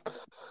 There you go.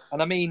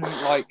 And I mean,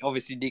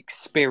 obviously the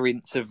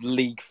experience of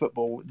league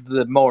football,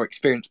 the more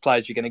experienced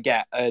players you're going to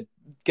get are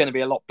going to be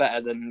a lot better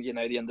than,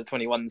 the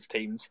under-21s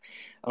teams.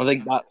 And I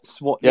think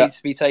that's what needs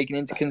to be taken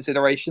into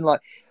consideration.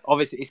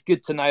 Obviously, it's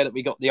good to know that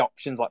we got the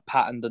options like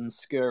Pattenden and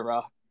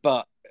Skura,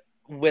 but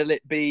will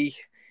it be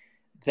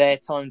their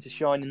time to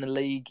shine in the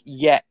league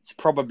yet?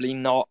 Probably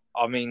not.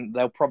 I mean,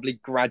 they'll probably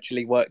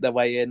gradually work their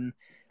way in,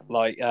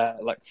 like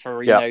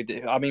Farino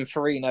did. I mean,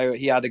 Farino,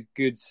 he had a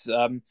good...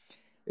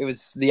 it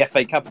was the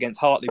FA Cup against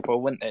Hartlepool,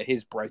 wasn't it?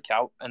 His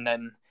breakout, and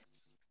then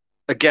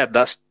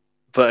that's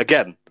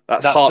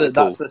Hartlepool.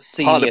 That's a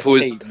senior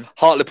team.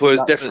 Hartlepool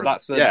is different.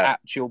 That's an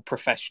actual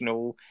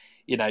professional,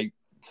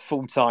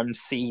 full-time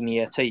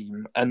senior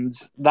team, and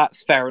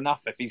that's fair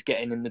enough if he's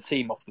getting in the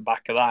team off the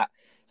back of that.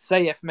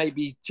 Say if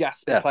maybe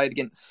Jasper played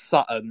against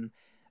Sutton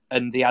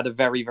and he had a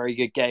very, very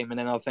good game, and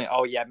then I'll think,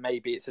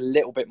 maybe it's a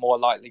little bit more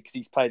likely because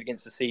he's played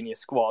against a senior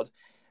squad,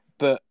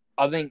 but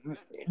I think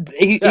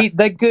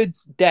they're good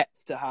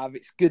depth to have.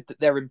 It's good that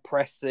they're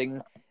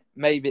impressing.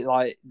 Maybe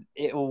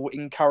it will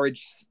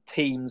encourage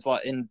teams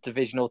in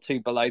Division or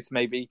 2 below to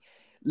maybe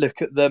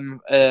look at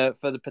them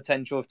for the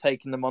potential of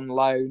taking them on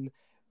loan.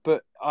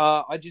 But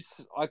I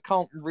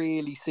can't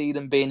really see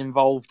them being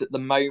involved at the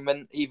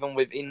moment, even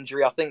with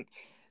injury. I think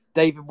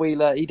David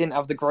Wheeler, he didn't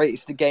have the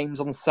greatest of games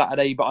on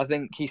Saturday, but I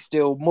think he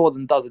still more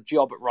than does a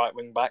job at right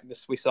wing back, the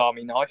Swiss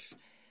Army knife.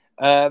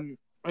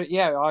 But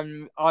yeah,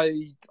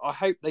 I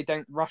hope they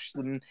don't rush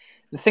them.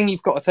 The thing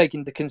you've got to take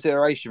into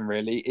consideration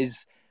really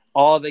is,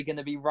 are they going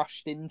to be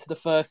rushed into the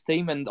first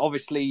team? And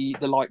obviously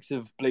the likes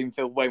of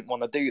Bloomfield won't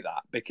want to do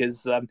that,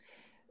 because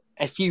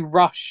if you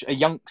rush a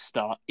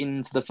youngster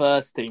into the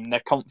first team,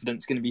 their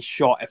confidence is going to be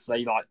shot if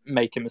they like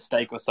make a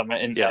mistake or something,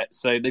 isn't it?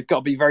 So they've got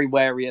to be very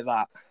wary of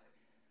that.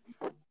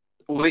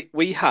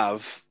 We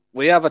have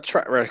a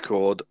track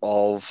record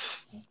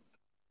of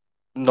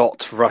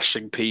not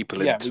rushing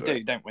people into it. Yeah, we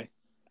do, don't we?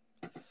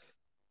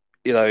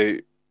 You know,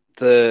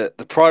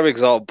 the prime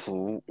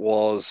example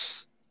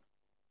was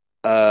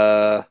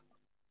who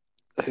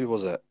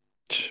was it?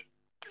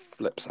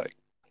 Flip's sake.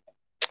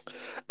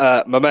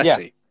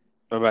 Mehmeti.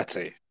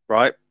 Mehmeti,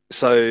 right?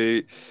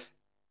 So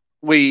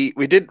we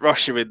didn't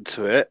rush him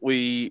into it.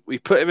 We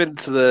put him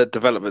into the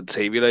development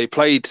team. You know, he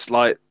played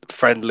like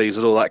friendlies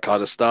and all that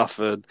kind of stuff,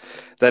 and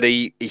then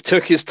he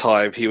took his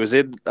time. He was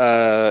he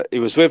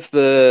was with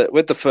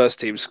the first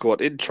team squad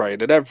in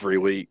training every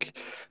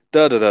week.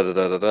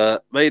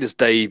 Made his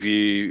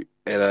debut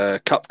in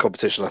a cup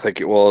competition, I think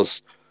it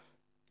was,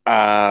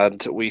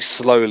 and we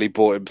slowly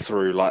brought him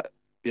through, like,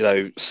 you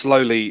know,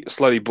 slowly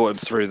brought him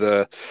through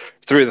the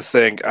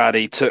thing, and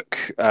he took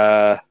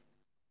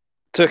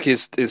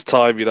his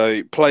time. You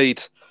know, played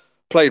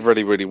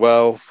really really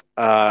well,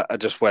 and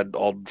just went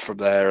on from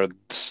there, and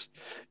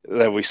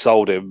then we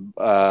sold him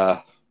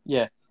for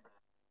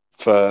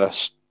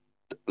as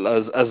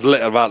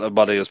little amount of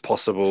money as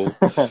possible.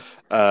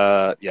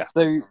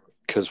 So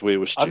because we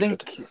were stupid. I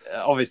think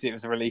obviously it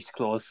was a release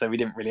clause, so we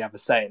didn't really have a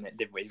say in it,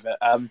 did we? But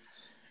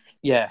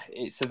yeah,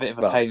 it's a bit of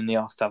a pain in the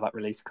arse to have that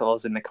release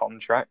clause in the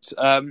contract.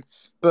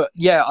 But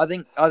yeah, I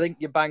think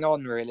you're bang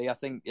on, really. I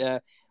think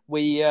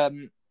we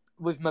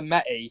with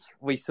Mehmeti,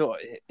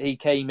 he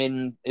came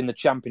in the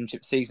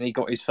championship season. He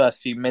got his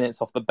first few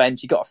minutes off the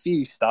bench. He got a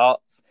few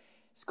starts,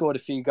 scored a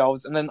few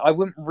goals, and then I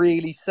wouldn't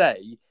really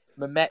say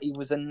Mehmeti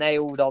was a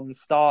nailed-on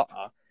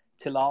starter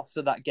till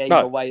after that game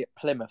away at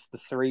Plymouth, the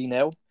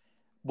 3-0.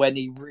 When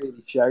he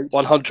really showed.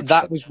 100%.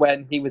 That was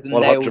when he was a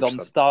nailed-on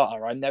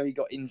starter. I know he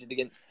got injured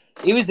against.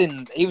 He was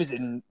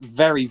in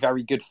very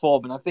very good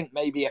form, and I think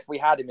maybe if we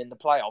had him in the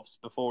playoffs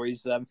before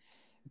he's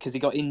because he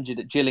got injured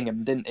at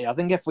Gillingham, didn't he? I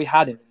think if we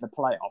had him in the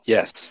playoffs,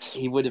 yes,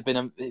 he would have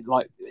been it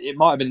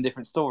might have been a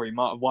different story. He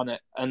might have won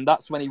it, and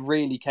that's when he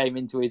really came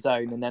into his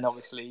own. And then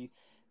obviously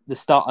the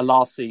start of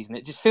last season,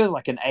 it just feels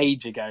like an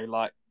age ago.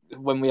 Like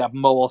when we have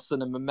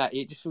Mawson and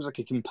Mehmeti, it just feels like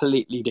a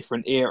completely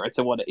different era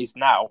to what it is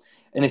now.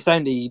 And it's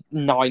only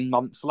 9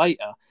 months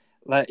later.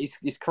 Like,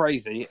 it's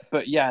crazy.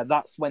 But yeah,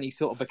 that's when he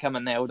sort of became a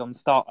nailed-on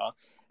starter.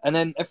 And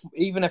then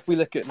if we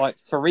look at like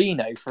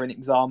Farino, for an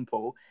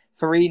example,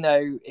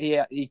 Farino,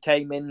 he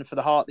came in for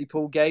the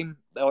Hartlepool game.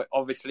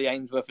 Obviously,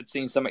 Ainsworth had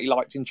seen something he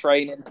liked in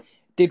training,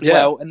 did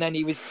well, and then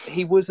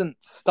he wasn't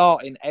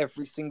starting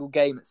every single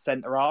game at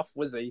centre half,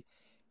 was he?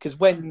 Because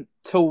when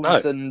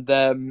Tools and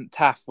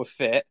Taff were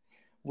fit,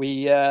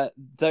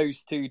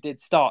 those two did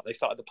start. They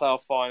started the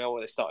playoff final,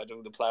 they started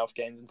all the playoff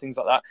games and things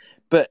like that.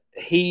 But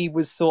he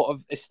was sort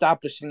of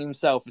establishing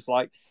himself as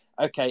like,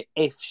 okay,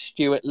 if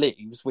Stewart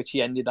leaves, which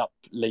he ended up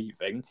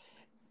leaving,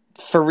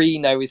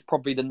 Farino is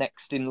probably the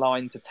next in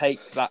line to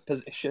take that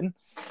position.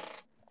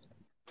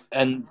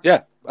 And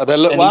yeah, and then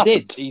look what he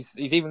happened. did.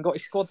 He's even got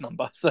his squad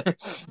number. So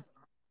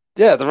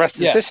yeah, the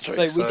rest is history.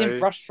 So we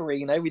didn't rush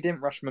Farino, we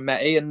didn't rush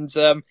Mehmeti, and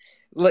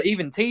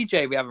even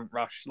TJ we haven't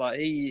rushed. Like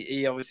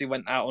he obviously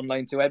went out on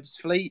loan to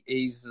Ebbsfleet.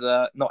 He's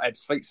not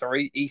Ebbsfleet,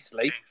 sorry,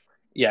 Eastleigh.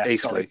 Yeah,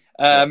 Eastleigh.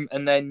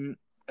 And then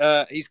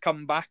he's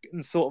come back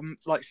and sort of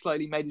like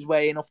slowly made his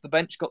way in off the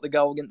bench, got the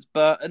goal against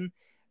Burton,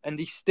 and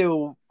he's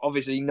still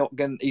obviously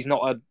he's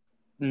not a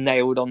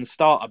nailed on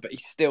starter, but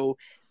he's still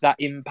that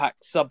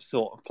impact sub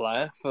sort of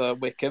player for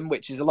Wycombe,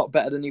 which is a lot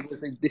better than he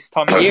was this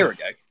time a year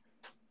ago.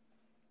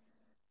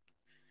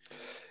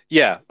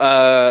 Yeah,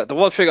 the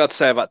one thing I'd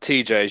say about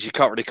TJ is you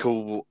can't really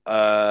call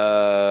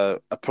a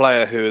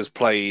player who has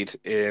played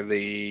in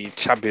the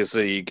Champions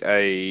League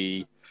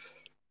a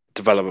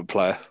development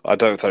player. I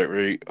don't think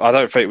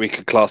we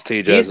could class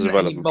TJ as a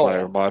development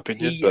player, in my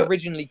opinion. He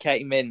originally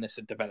came in as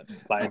a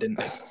development player,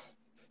 didn't he?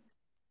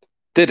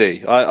 Did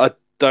he? I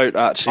don't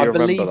actually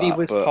remember that. I believe he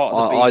was part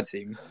of the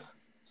B team.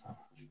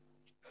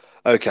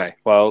 Okay,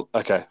 well,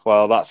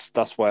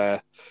 that's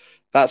where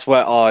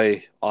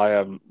I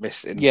am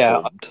misinformed.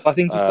 Yeah, I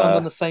think he signed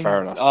on the same.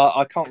 Fair enough.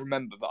 I can't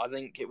remember, but I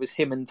think it was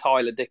him and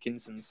Tyler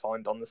Dickinson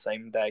signed on the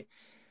same day.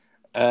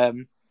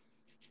 Back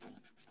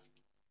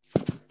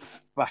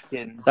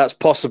in. That's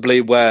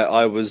possibly where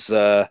I was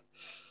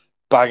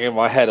banging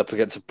my head up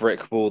against a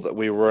brick wall that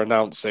we were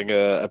announcing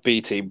a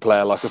B team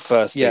player like a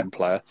first team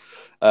player.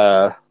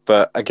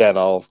 But again,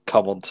 I'll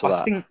come on to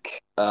that later.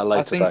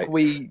 I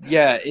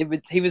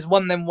think he was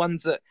one of them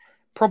ones that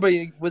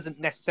probably wasn't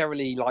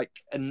necessarily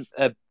like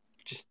a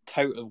just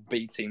total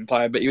B team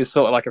player, but he was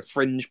sort of like a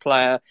fringe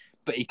player,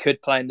 but he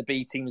could play in the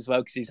B team as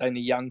well because he's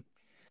only young.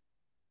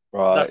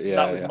 Right,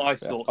 That was yeah, my yeah.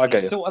 thoughts, I and get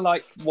it's you. sort of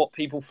like what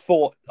people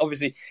thought.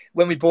 Obviously,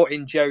 when we brought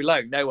in Joe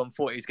Lowe, no one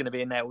thought he was going to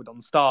be a nailed on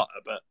starter,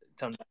 but it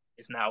turns out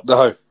he is now.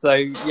 No. So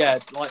yeah,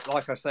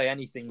 like I say,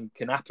 anything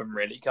can happen,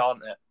 really,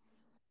 can't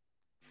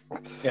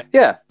it?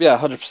 Yeah,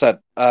 100%.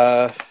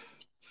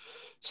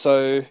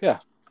 So yeah.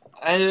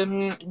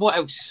 What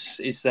else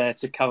is there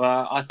to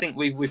cover? I think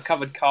we've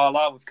covered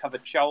Carlisle, we've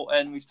covered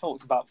Charlton, we've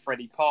talked about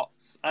Freddie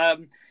Potts.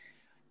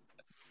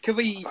 Could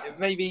we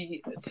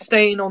maybe,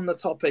 staying on the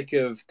topic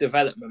of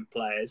development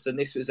players, and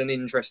this was an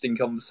interesting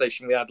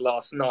conversation we had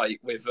last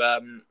night with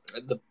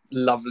the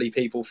lovely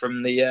people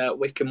from the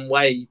Wycombe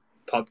Way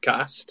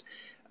podcast.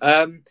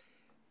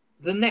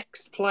 The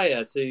next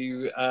player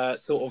to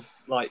sort of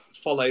like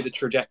follow the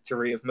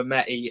trajectory of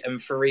Mehmeti and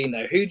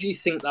Farino, who do you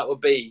think that would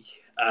be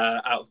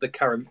out of the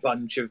current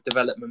bunch of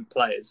development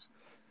players?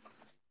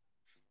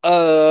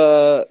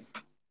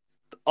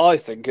 I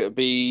think it would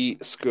be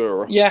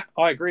Skura. Yeah,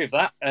 I agree with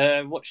that.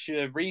 What's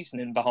your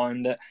reasoning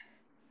behind it?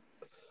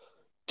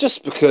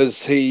 Just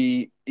because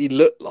he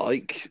looked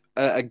like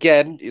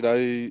again,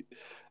 I've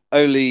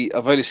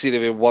only seen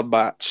him in one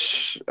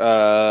match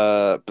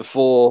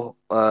before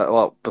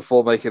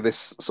making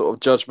this sort of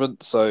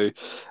judgment. So,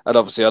 and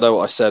obviously I know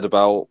what I said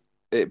about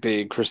it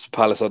being Crystal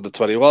Palace under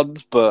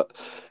 21s, but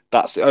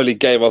that's the only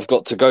game I've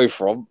got to go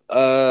from.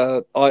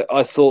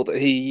 I thought that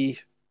he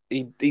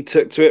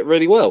took to it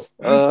really well.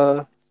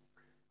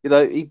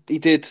 He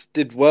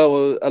did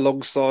well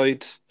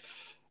alongside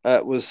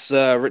was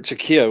Richard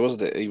Keogh,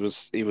 wasn't it? He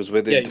was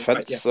with Yeah, in you're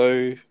right. defence, Yeah,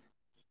 so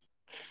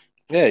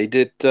yeah, he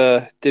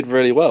did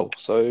really well.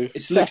 So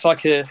it yeah, looks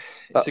like it's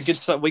a good that's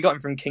start. We got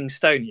him from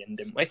Kingstonian,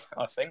 didn't we?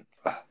 I think.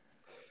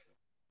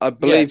 I Yeah,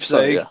 believe so.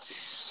 so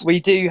Yes. we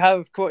do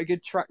have quite a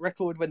good track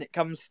record when it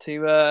comes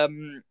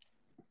to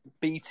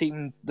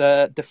beating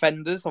the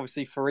defenders.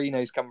 Obviously,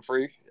 Farino's come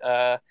through.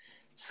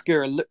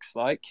 Skura looks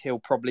like he'll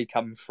probably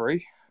come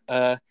through.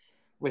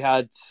 We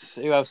had,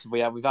 who else have we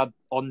had? We've had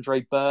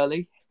Andre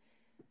Burley.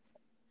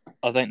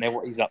 I don't know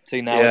what he's up to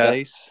Yeah.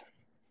 nowadays.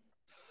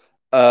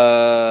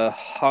 I'll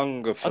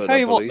Hungerford, tell I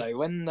you what believe. though,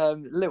 when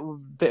little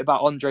bit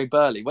about Andre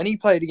Burley, when he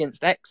played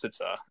against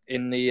Exeter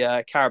in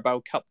the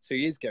Carabao Cup 2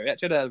 years ago, he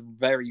actually had a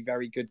very,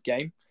 very good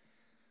game.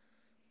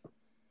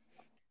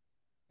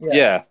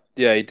 Yeah,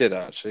 Yeah, he did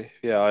actually.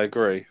 Yeah, I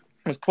agree.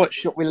 I was quite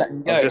shocked we let him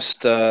I'm go.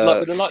 just Like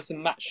with the likes of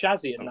Matt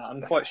Shazzy and that,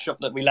 I'm quite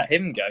shocked that we let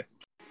him go.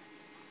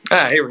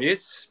 Ah, here he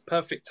is.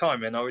 Perfect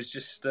timing. I was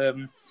just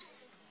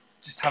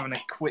having a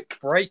quick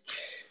break.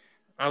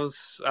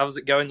 How's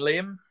it going,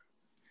 Liam?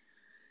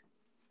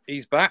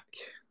 He's back.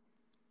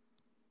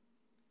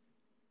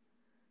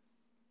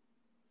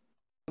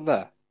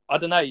 there. I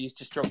don't know. He's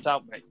just dropped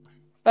out, mate.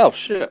 Oh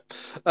shit.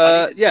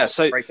 I needed Yeah. a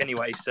So. break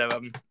anyway, so Oh,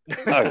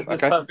 it's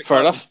okay. perfect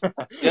Fair timing.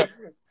 enough. Yep.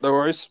 No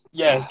worries.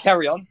 Yeah,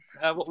 carry on.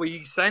 What were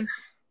you saying?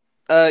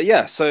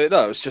 Yeah. So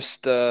no, it's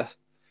just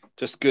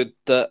good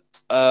that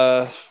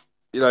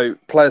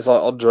players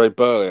like Andre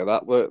Burley and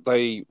that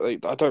they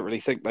I don't really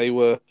think they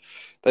were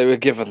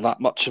given that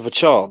much of a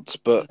chance,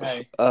 but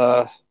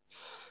No.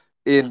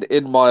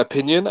 in my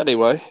opinion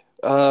anyway.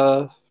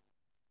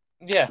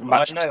 Yeah, I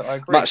Matt know. I Matt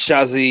agree.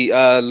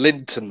 Shazzy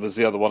Linton was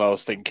the other one I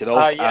was thinking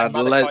of, Yeah,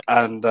 Malachi.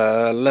 and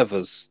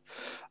Levers,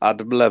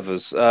 Adam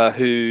Levers,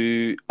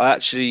 who I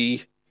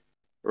actually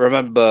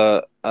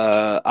remember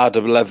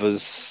Adam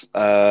Levers.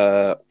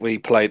 We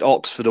played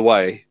Oxford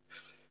away.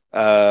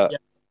 Uh, Yeah.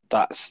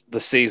 that's the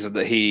season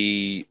that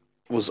he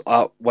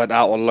went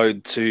out on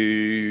loan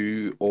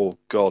to, oh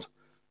God,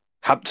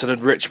 Hampton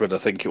and Richmond, I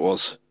think it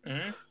was.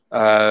 Mm-hmm.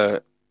 Uh,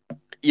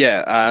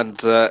 yeah,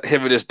 and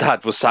him and his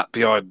dad were sat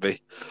behind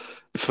me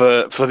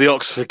for the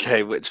Oxford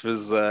game, which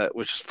was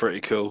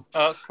pretty cool.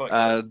 Oh, that's quite cool.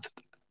 And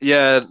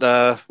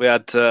yeah, we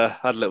had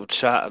a little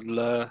chat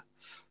and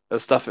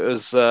stuff. It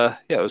was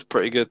it was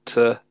pretty good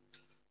to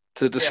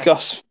Yeah.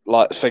 discuss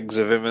like things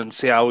with him and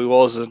see how he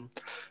was and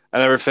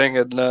everything.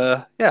 And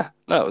yeah,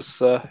 no, it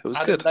was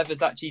Adam good.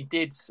 Levers actually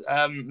did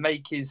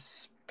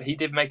he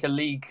did make a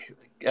league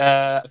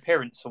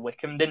appearance for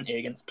Wycombe, didn't he,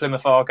 against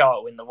Plymouth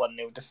Argyle in the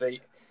 1-0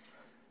 defeat?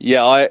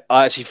 Yeah, I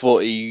actually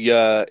thought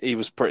he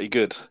was pretty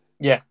good.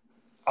 Yeah,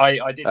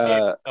 I did hear.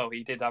 Uh, Oh,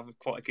 he did have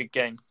quite a good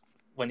game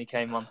when he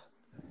came on.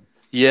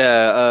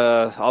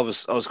 yeah, I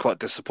was quite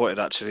disappointed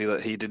actually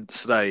that he didn't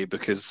stay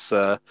because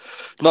not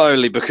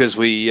only because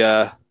we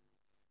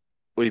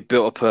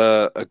built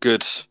up a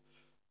good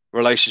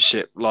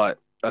relationship, like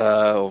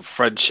or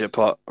friendship,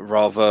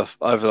 rather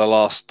over the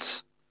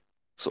last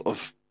sort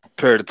of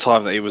period of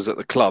time that he was at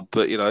the club.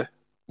 But Yeah,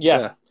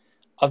 yeah,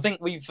 I think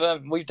we've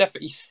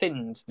definitely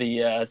thinned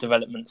the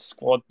development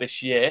squad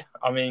this year.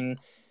 I mean,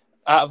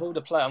 out of all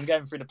the players, I'm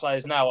going through the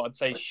players now. I'd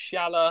say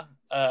Schaller,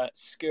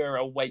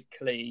 Skura,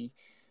 Wakely,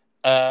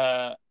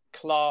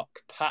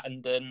 Clark,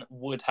 Pattenden,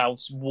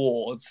 Woodhouse,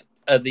 Ward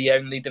are the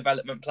only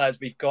development players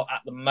we've got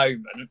at the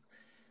moment.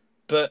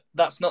 But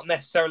that's not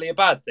necessarily a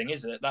bad thing,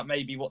 is it? That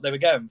may be what they were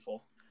going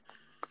for.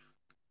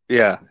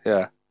 yeah,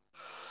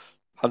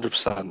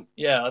 100%.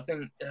 Yeah, I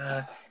think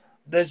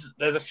there's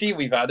a few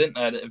we've had, isn't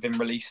there, that have been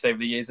released over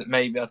the years that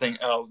maybe I think,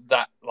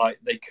 that like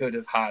they could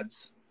have had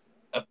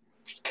a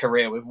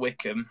career with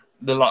Wycombe.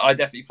 I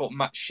definitely thought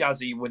Matt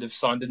Shazzy would have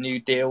signed a new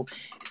deal.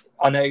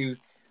 I know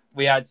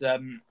we had,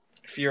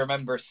 if you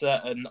remember, a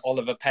certain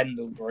Oliver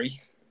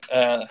Pendlebury.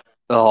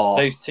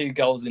 Those 2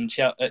 goals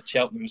at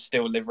Cheltenham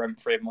still live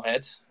rent free in my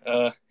head.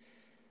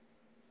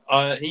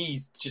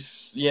 He's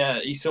just,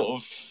 he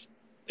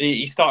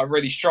started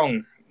really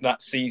strong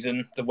that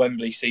season, the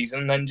Wembley season,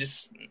 and then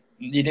just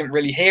you didn't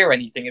really hear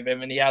anything of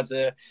him, and he had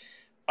a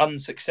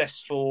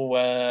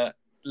unsuccessful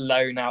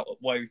loan out at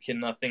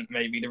Woking. I think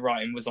maybe the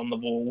writing was on the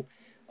wall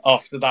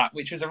after that,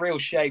 which was a real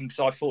shame because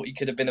I thought he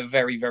could have been a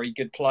very, very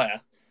good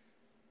player.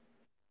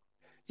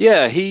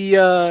 Yeah, he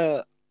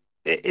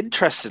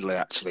interestingly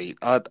actually,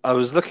 I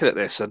was looking at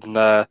this and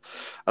I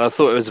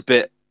thought it was a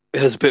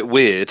bit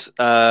weird.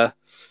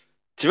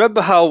 Do you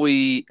remember how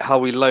we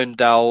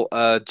loaned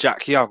out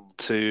Jack Young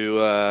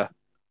to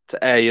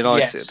Ayr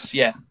United? Yes,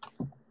 yeah.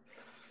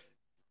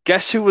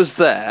 Guess who was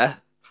there,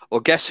 or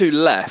guess who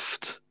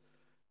left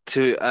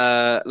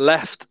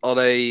left on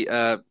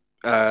a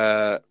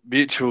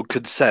mutual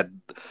consent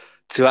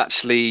to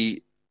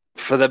actually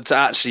for them to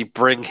actually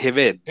bring him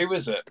in? Who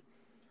was it?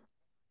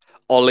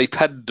 Ollie Oh,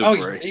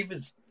 Pendlebury. he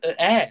was at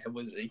Ayr,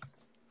 was he?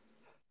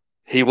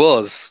 He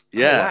was, Oh,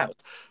 yeah.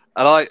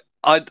 wow.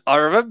 And I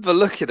remember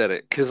looking at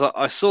it because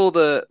I saw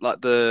the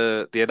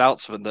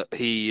announcement that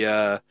he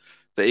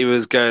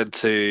was going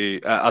to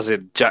as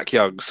in Jack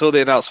Young saw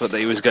the announcement that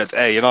he was going to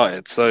Ayr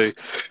United. So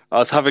I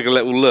was having a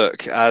little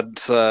look and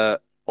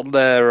on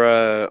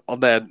their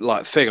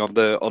like thing on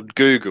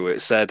Google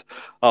it said,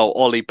 oh,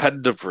 Ollie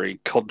Pendlebury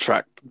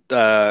contract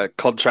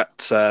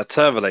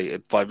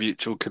terminated by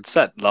mutual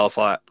consent, and I was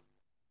like,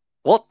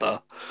 what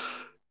the?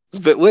 It's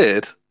a bit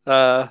weird.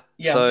 Yeah,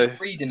 I'm So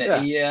just reading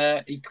it.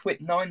 yeah. He quit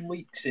 9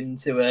 weeks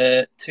into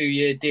a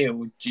 2-year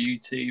deal due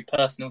to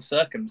personal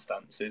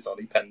circumstances.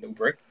 Ollie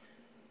Pendlebury.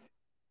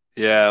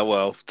 Yeah,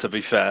 well, to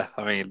be fair,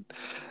 I mean,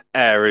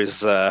 Air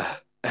is Air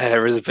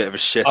is a bit of a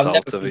I've shithole,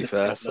 never to been be to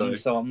fair. Scotland,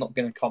 So, so I'm not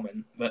going to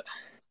comment. But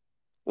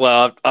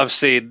well, I've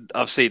seen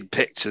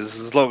pictures.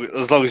 As long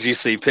as you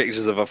see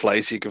pictures of a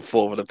place, you can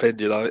form an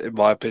opinion. In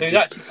my so he's opinion.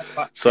 actually gone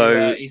back to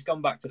So, he's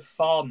gone back to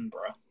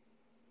Farnborough.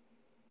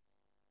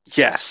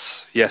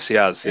 yes, he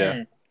has.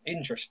 Yeah.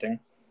 Interesting.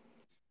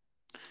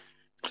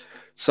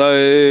 So,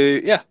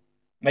 yeah,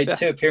 Made yeah.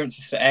 2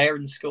 appearances for Ayr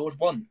and scored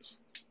once.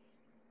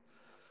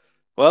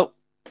 Well,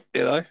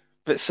 a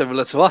bit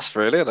similar to us,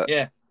 really, isn't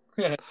it?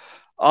 Yeah.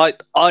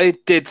 I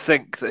did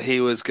think that he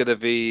was going to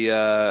be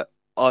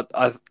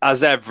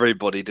as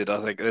everybody did.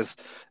 I think there's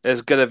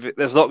not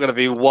going to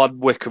be one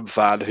Wycombe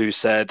fan who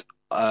said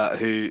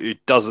who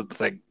doesn't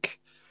think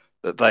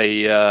that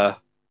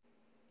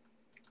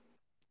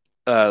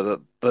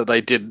that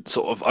they didn't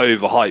sort of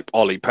overhype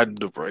Ollie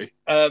Pendlebury.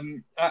 There's,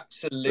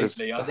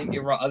 Absolutely. I think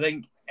you're right. I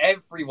think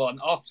everyone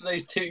after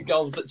those 2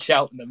 goals at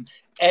Cheltenham,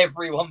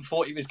 everyone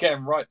thought he was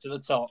getting right to the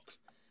top.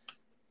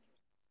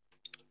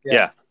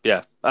 yeah.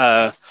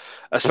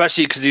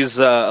 Especially because he's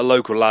a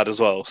local lad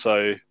as well.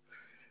 So,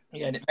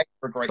 Yeah, and it makes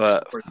for a great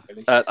but story,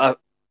 really.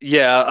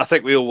 yeah, I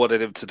think we all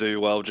wanted him to do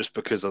well just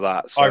because of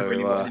that. I So,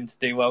 really wanted him to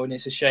do well, and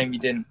it's a shame he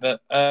didn't. But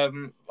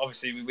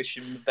obviously, we wish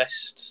him the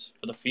best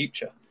for the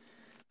future.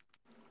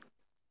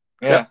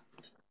 yeah. Yeah.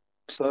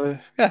 So,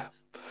 yeah,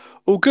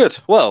 all good.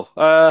 Well,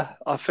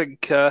 I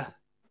think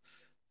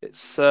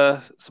it's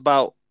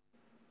about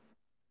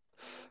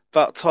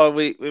time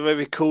we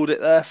maybe called it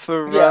there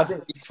Yeah,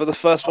 for the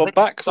first I one think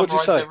we back. What do you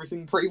summarised say?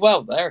 everything pretty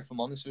well there, if I'm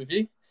honest with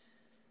you.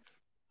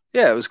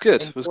 Yeah, it was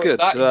good. It was Enjoyed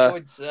good. that.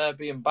 Enjoyed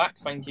being back.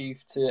 Thank you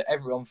to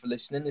everyone for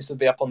listening. This will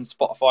be up on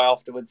Spotify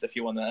afterwards if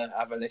you want to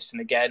have a listen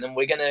again. And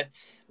we're gonna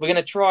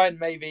try and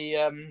maybe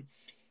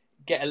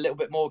get a little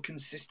bit more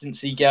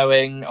consistency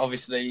going.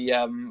 Obviously,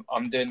 I'm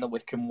doing the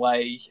Wycombe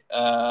Way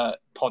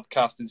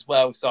podcast as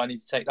well, so I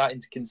need to take that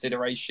into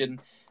consideration.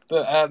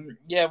 But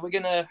yeah, we're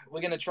gonna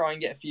try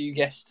and get a few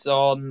guests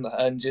on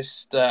and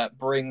just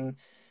bring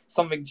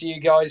something to you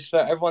guys for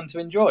everyone to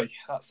enjoy.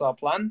 That's our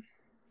plan.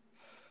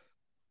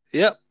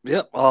 Yep.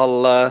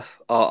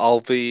 I'll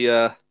be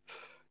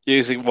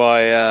using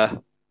my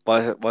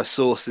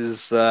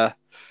sources to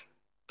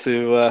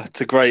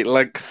great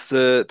length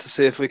to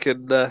see if we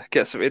can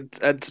get some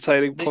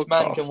entertaining This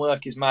man can podcasts.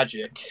 work his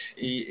magic.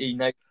 He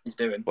knows what he's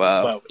doing.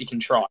 Well, Well, he can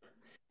try.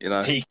 you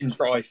know. He can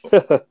try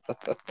for.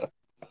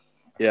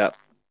 Yeah.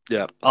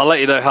 I'll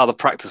let you know how the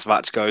practice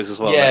match goes as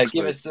well Yeah, next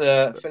give week.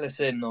 us fill us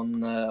in on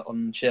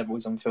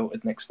Sherboys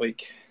Unfiltered next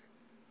week.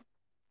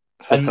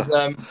 And Yeah,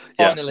 no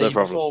finally,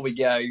 problem. before we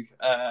go,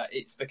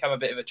 it's become a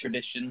bit of a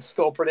tradition.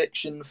 Score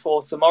prediction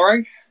for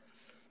tomorrow.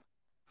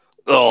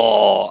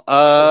 Oh, What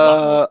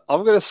was that one?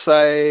 I'm gonna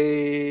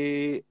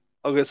say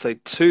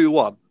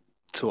 2-1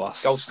 to Goal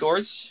us.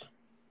 scorers.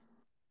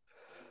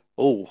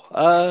 Oh,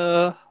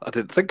 I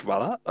didn't think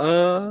about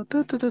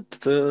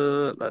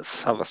that.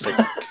 Let's have a think.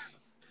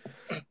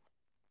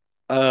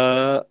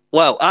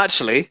 Well,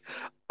 actually,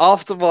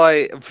 after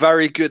my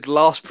very good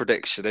last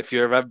prediction, if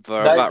you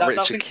remember, No, about that Richard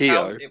doesn't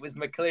count. Keogh. It was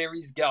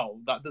McCleary's goal.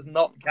 That does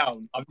not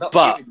count. I'm not But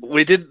giving you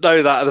we it. didn't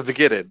know that at the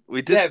beginning.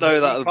 We Yeah, didn't but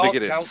know that you at the can't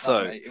beginning. count that,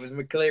 So mate. It was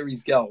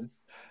McCleary's goal.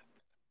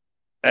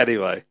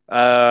 anyway,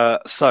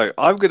 so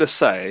I'm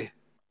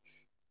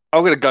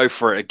gonna go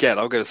for it again.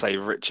 I'm gonna say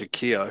Richard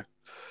Keogh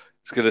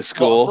is gonna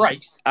What, a score,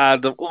 brace?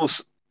 and I'm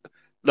also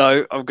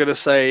no, I'm gonna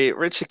say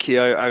Richard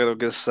Keogh, and I'm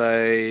gonna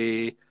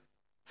say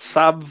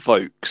Sam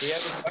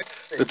Keogh Vokes, and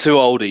the Vokes. two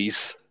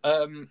oldies.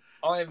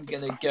 I'm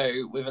going to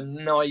go with a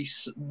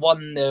nice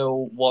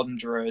 1-0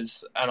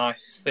 Wanderers, and I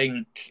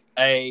think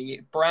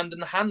a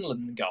Brandon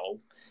Hanlon goal.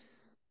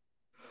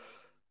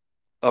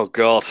 Oh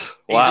God!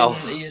 Wow,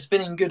 He's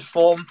been in good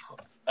form.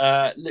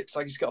 Looks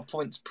like he's got a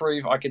point to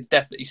prove. I could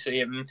definitely see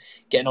him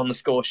getting on the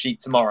score sheet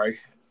tomorrow.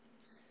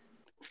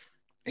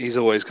 he's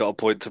always got a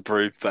point to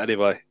prove. But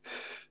anyway,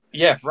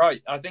 Yeah,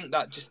 right. I think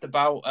that just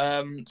about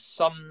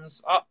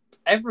sums up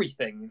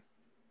everything.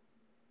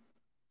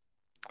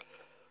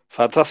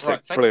 Right.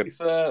 fantastic, brilliant.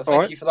 All Thank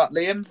right, you for that,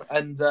 Liam,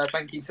 and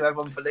thank you to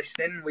everyone for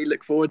listening. We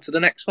look forward to the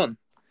next one.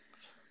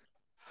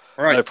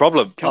 Right. no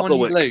problem. Come Up on, the you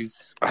wick.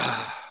 Blues.